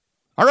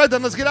 All right,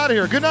 then let's get out of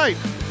here. Good night.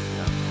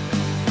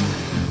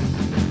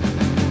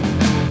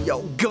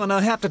 You're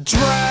gonna have to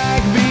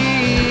drag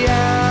me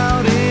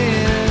out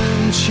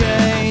in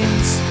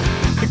chains.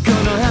 You're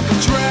gonna have to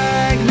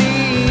drag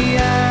me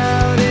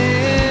out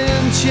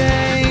in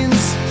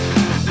chains.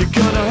 You're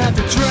gonna have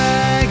to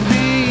drag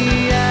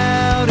me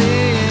out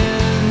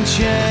in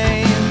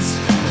chains.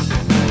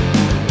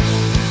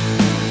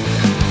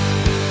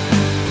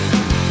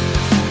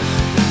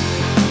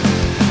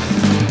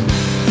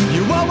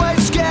 You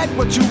always get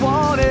what you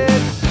wanted,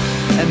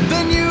 and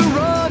then you